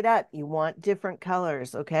shake it up. You want different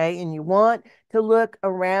colors, okay? And you want to look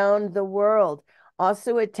around the world.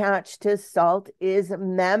 Also attached to salt is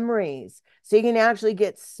memories. So you can actually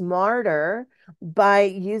get smarter by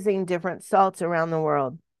using different salts around the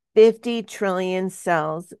world. 50 trillion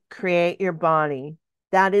cells create your body.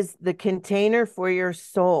 That is the container for your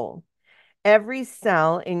soul. Every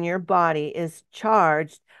cell in your body is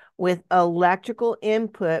charged with electrical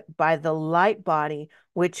input by the light body,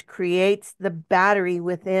 which creates the battery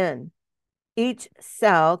within. Each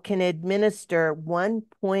cell can administer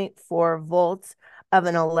 1.4 volts of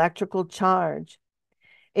an electrical charge.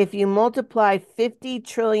 If you multiply 50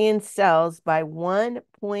 trillion cells by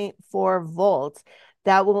 1.4 volts,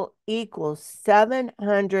 that will equal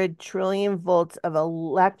 700 trillion volts of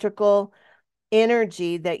electrical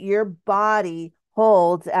energy that your body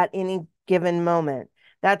holds at any given moment.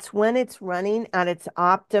 That's when it's running at its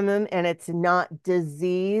optimum and it's not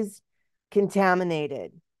disease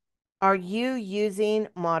contaminated. Are you using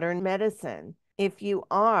modern medicine? If you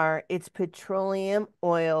are, it's petroleum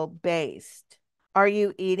oil based. Are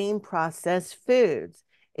you eating processed foods?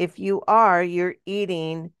 If you are, you're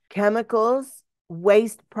eating chemicals,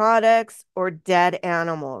 waste products, or dead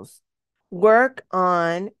animals. Work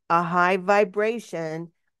on a high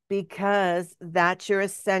vibration because that's your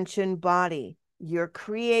ascension body. You're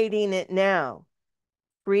creating it now.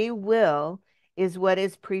 Free will is what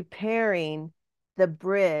is preparing the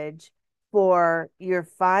bridge for your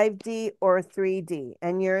 5D or 3D,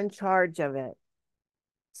 and you're in charge of it.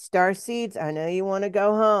 Star seeds, I know you want to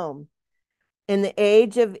go home. In the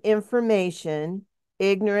age of information,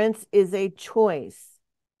 ignorance is a choice.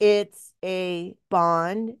 It's a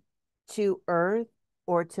bond to Earth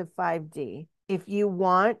or to 5D. If you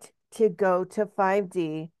want to go to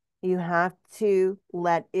 5D, you have to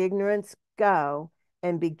let ignorance go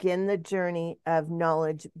and begin the journey of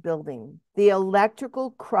knowledge building. The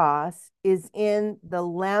electrical cross is in the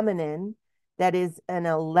laminin, that is an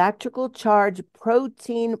electrical charge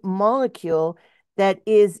protein molecule that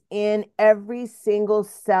is in every single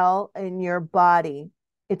cell in your body.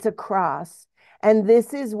 It's a cross. And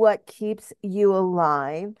this is what keeps you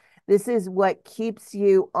alive. This is what keeps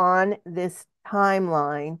you on this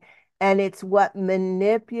timeline. And it's what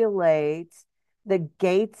manipulates the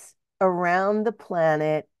gates around the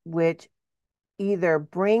planet, which either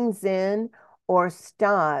brings in or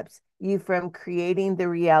stops you from creating the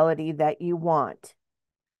reality that you want.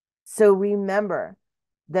 So remember,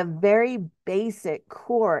 the very basic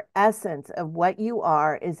core essence of what you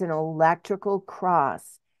are is an electrical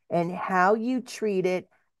cross, and how you treat it,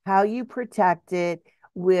 how you protect it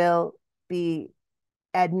will be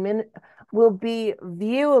will be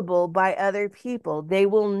viewable by other people. They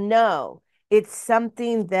will know it's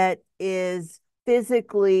something that is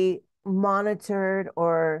physically monitored,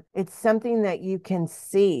 or it's something that you can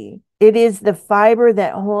see. It is the fiber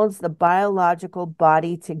that holds the biological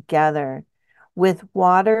body together with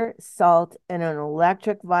water, salt, and an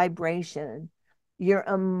electric vibration. Your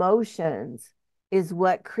emotions is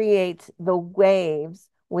what creates the waves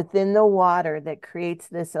within the water that creates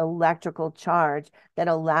this electrical charge that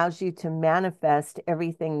allows you to manifest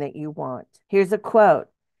everything that you want. Here's a quote.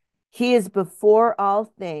 He is before all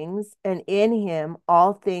things, and in him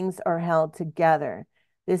all things are held together.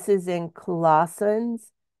 This is in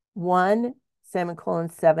Colossians 1, semicolon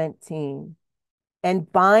 17. And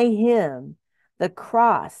by him, the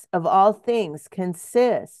cross of all things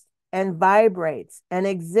consists and vibrates and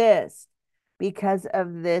exists because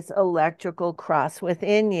of this electrical cross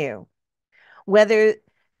within you. Whether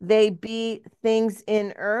they be things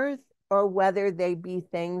in earth or whether they be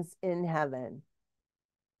things in heaven.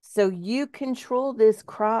 So you control this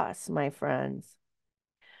cross, my friends.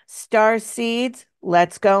 Star seeds,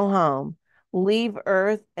 let's go home. Leave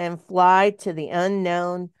Earth and fly to the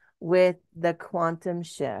unknown with the quantum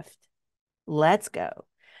shift. Let's go.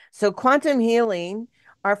 So, quantum healing,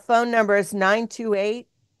 our phone number is 928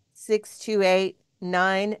 628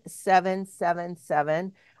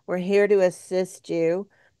 9777. We're here to assist you.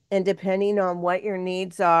 And depending on what your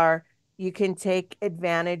needs are, you can take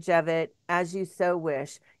advantage of it as you so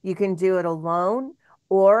wish. You can do it alone,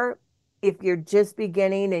 or if you're just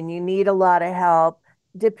beginning and you need a lot of help,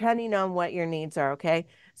 depending on what your needs are, okay?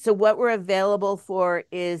 So, what we're available for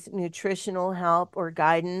is nutritional help or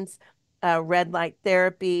guidance, red light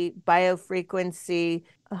therapy, biofrequency,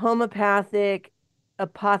 homeopathic,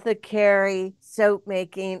 apothecary, soap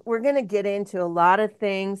making. We're going to get into a lot of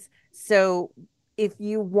things. So, if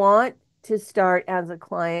you want to start as a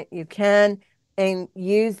client, you can, and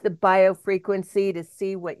use the biofrequency to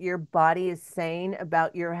see what your body is saying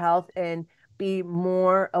about your health and be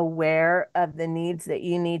more aware of the needs that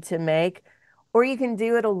you need to make. Or you can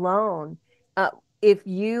do it alone. If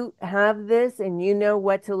you have this and you know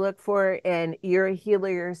what to look for and you're a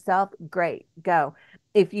healer yourself, great, go.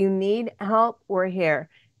 If you need help, we're here.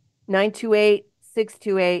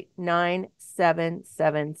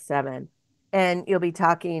 928-628-9777. And you'll be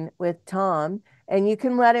talking with Tom, and you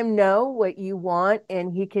can let him know what you want,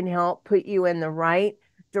 and he can help put you in the right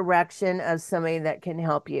direction of somebody that can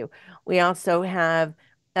help you. We also have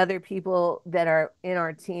other people that are in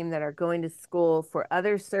our team that are going to school for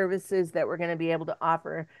other services that we're going to be able to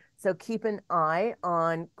offer. So keep an eye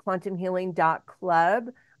on quantumhealing.club.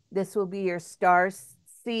 This will be your star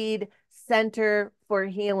seed center for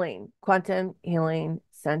healing, Quantum Healing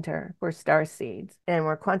Center for star seeds, and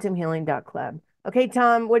we're quantumhealing.club. Okay,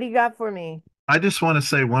 Tom, what do you got for me? I just want to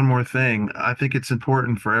say one more thing. I think it's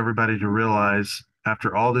important for everybody to realize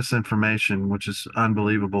after all this information, which is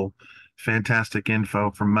unbelievable, fantastic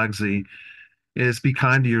info from Mugzzi, is be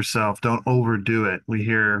kind to yourself. Don't overdo it. We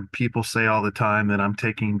hear people say all the time that I'm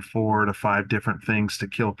taking 4 to 5 different things to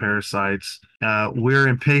kill parasites. We're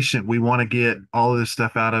impatient. We want to get all of this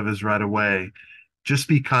stuff out of us right away. Just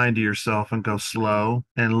be kind to yourself and go slow.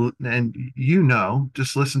 And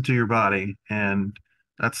just listen to your body. And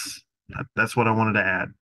that's what I wanted to add.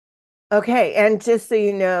 Okay, and just so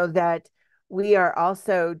you know that we are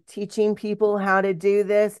also teaching people how to do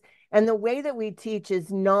this. And the way that we teach is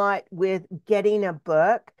not with getting a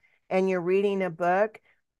book and you're reading a book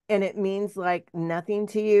and it means like nothing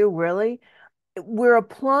to you, really. We're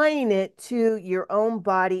applying it to your own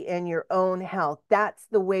body and your own health. That's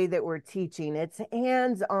the way that we're teaching. It's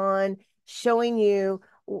hands-on, showing you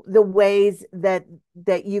the ways that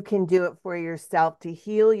you can do it for yourself to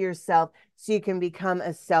heal yourself so you can become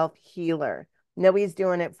a self-healer. Nobody's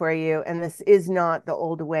doing it for you, and this is not the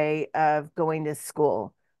old way of going to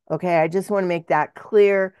school. Okay, I just want to make that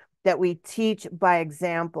clear that we teach by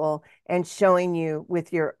example and showing you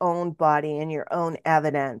with your own body and your own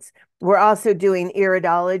evidence. We're also doing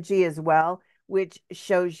iridology as well, which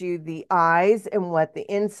shows you the eyes and what the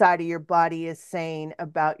inside of your body is saying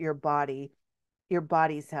about your body, your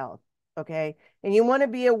body's health. Okay. And you want to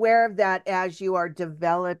be aware of that as you are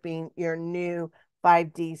developing your new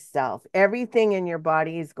 5D self. Everything in your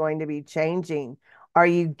body is going to be changing. Are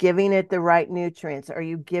you giving it the right nutrients? Are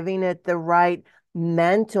you giving it the right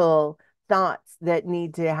mental thoughts that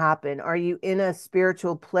need to happen? Are you in a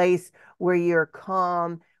spiritual place where you're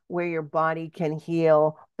calm, where your body can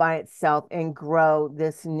heal by itself and grow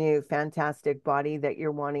this new fantastic body that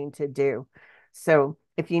you're wanting to do? So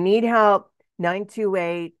if you need help,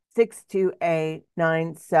 928-628-9777,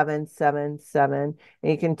 and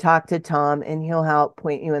you can talk to Tom and he'll help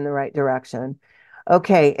point you in the right direction.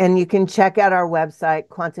 Okay, and you can check out our website,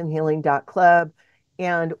 quantumhealing.club,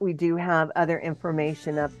 and we do have other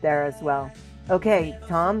information up there as well. Okay,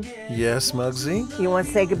 Tom? Yes, Mugzzi? You want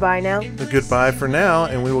to say goodbye now? Goodbye for now,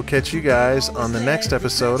 and we will catch you guys on the next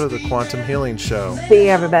episode of the Quantum Healing Show. See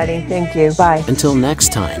you, everybody. Thank you. Bye. Until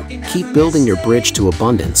next time, keep building your bridge to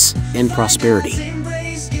abundance and prosperity.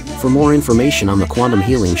 For more information on the Quantum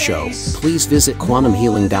Healing Show, please visit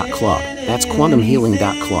quantumhealing.club. That's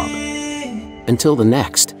quantumhealing.club. Until the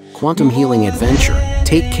next quantum healing adventure,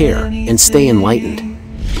 take care and stay enlightened.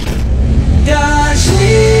 God's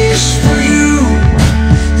wish for you,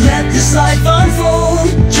 let this life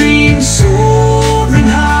unfold. Dreams soaring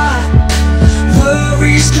high,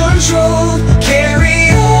 worries controlled.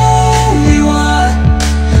 Carry only what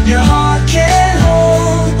your heart can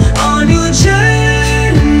hold. On your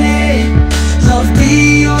journey, love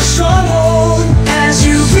be your stronghold. As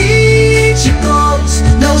you reach your goals,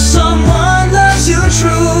 know someone loves you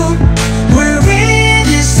true. We're in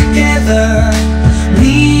this together,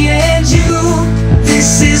 me and you.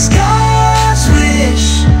 This is God's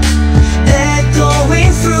wish,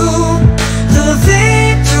 echoing through. The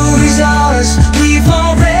victory's ours, we've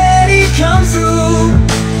already come through.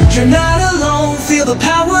 You're not alone, feel the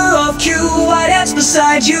power of Q. White hats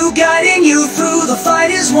beside you, guiding you through. The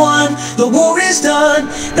fight is won, the war is done.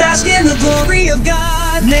 Bask in the glory of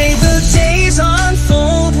God. May the days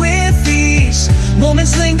unfold with ease,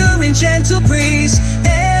 moments linger in gentle breeze,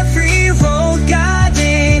 every road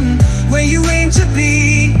guiding where you aim to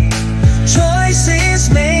be.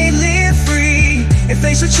 Choices made, live free. If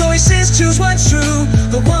faced with choices, choose what's true,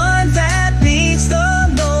 the one that means the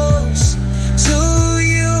most to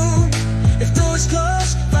you. If doors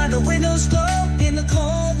close, find the windows glow in the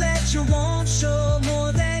cold.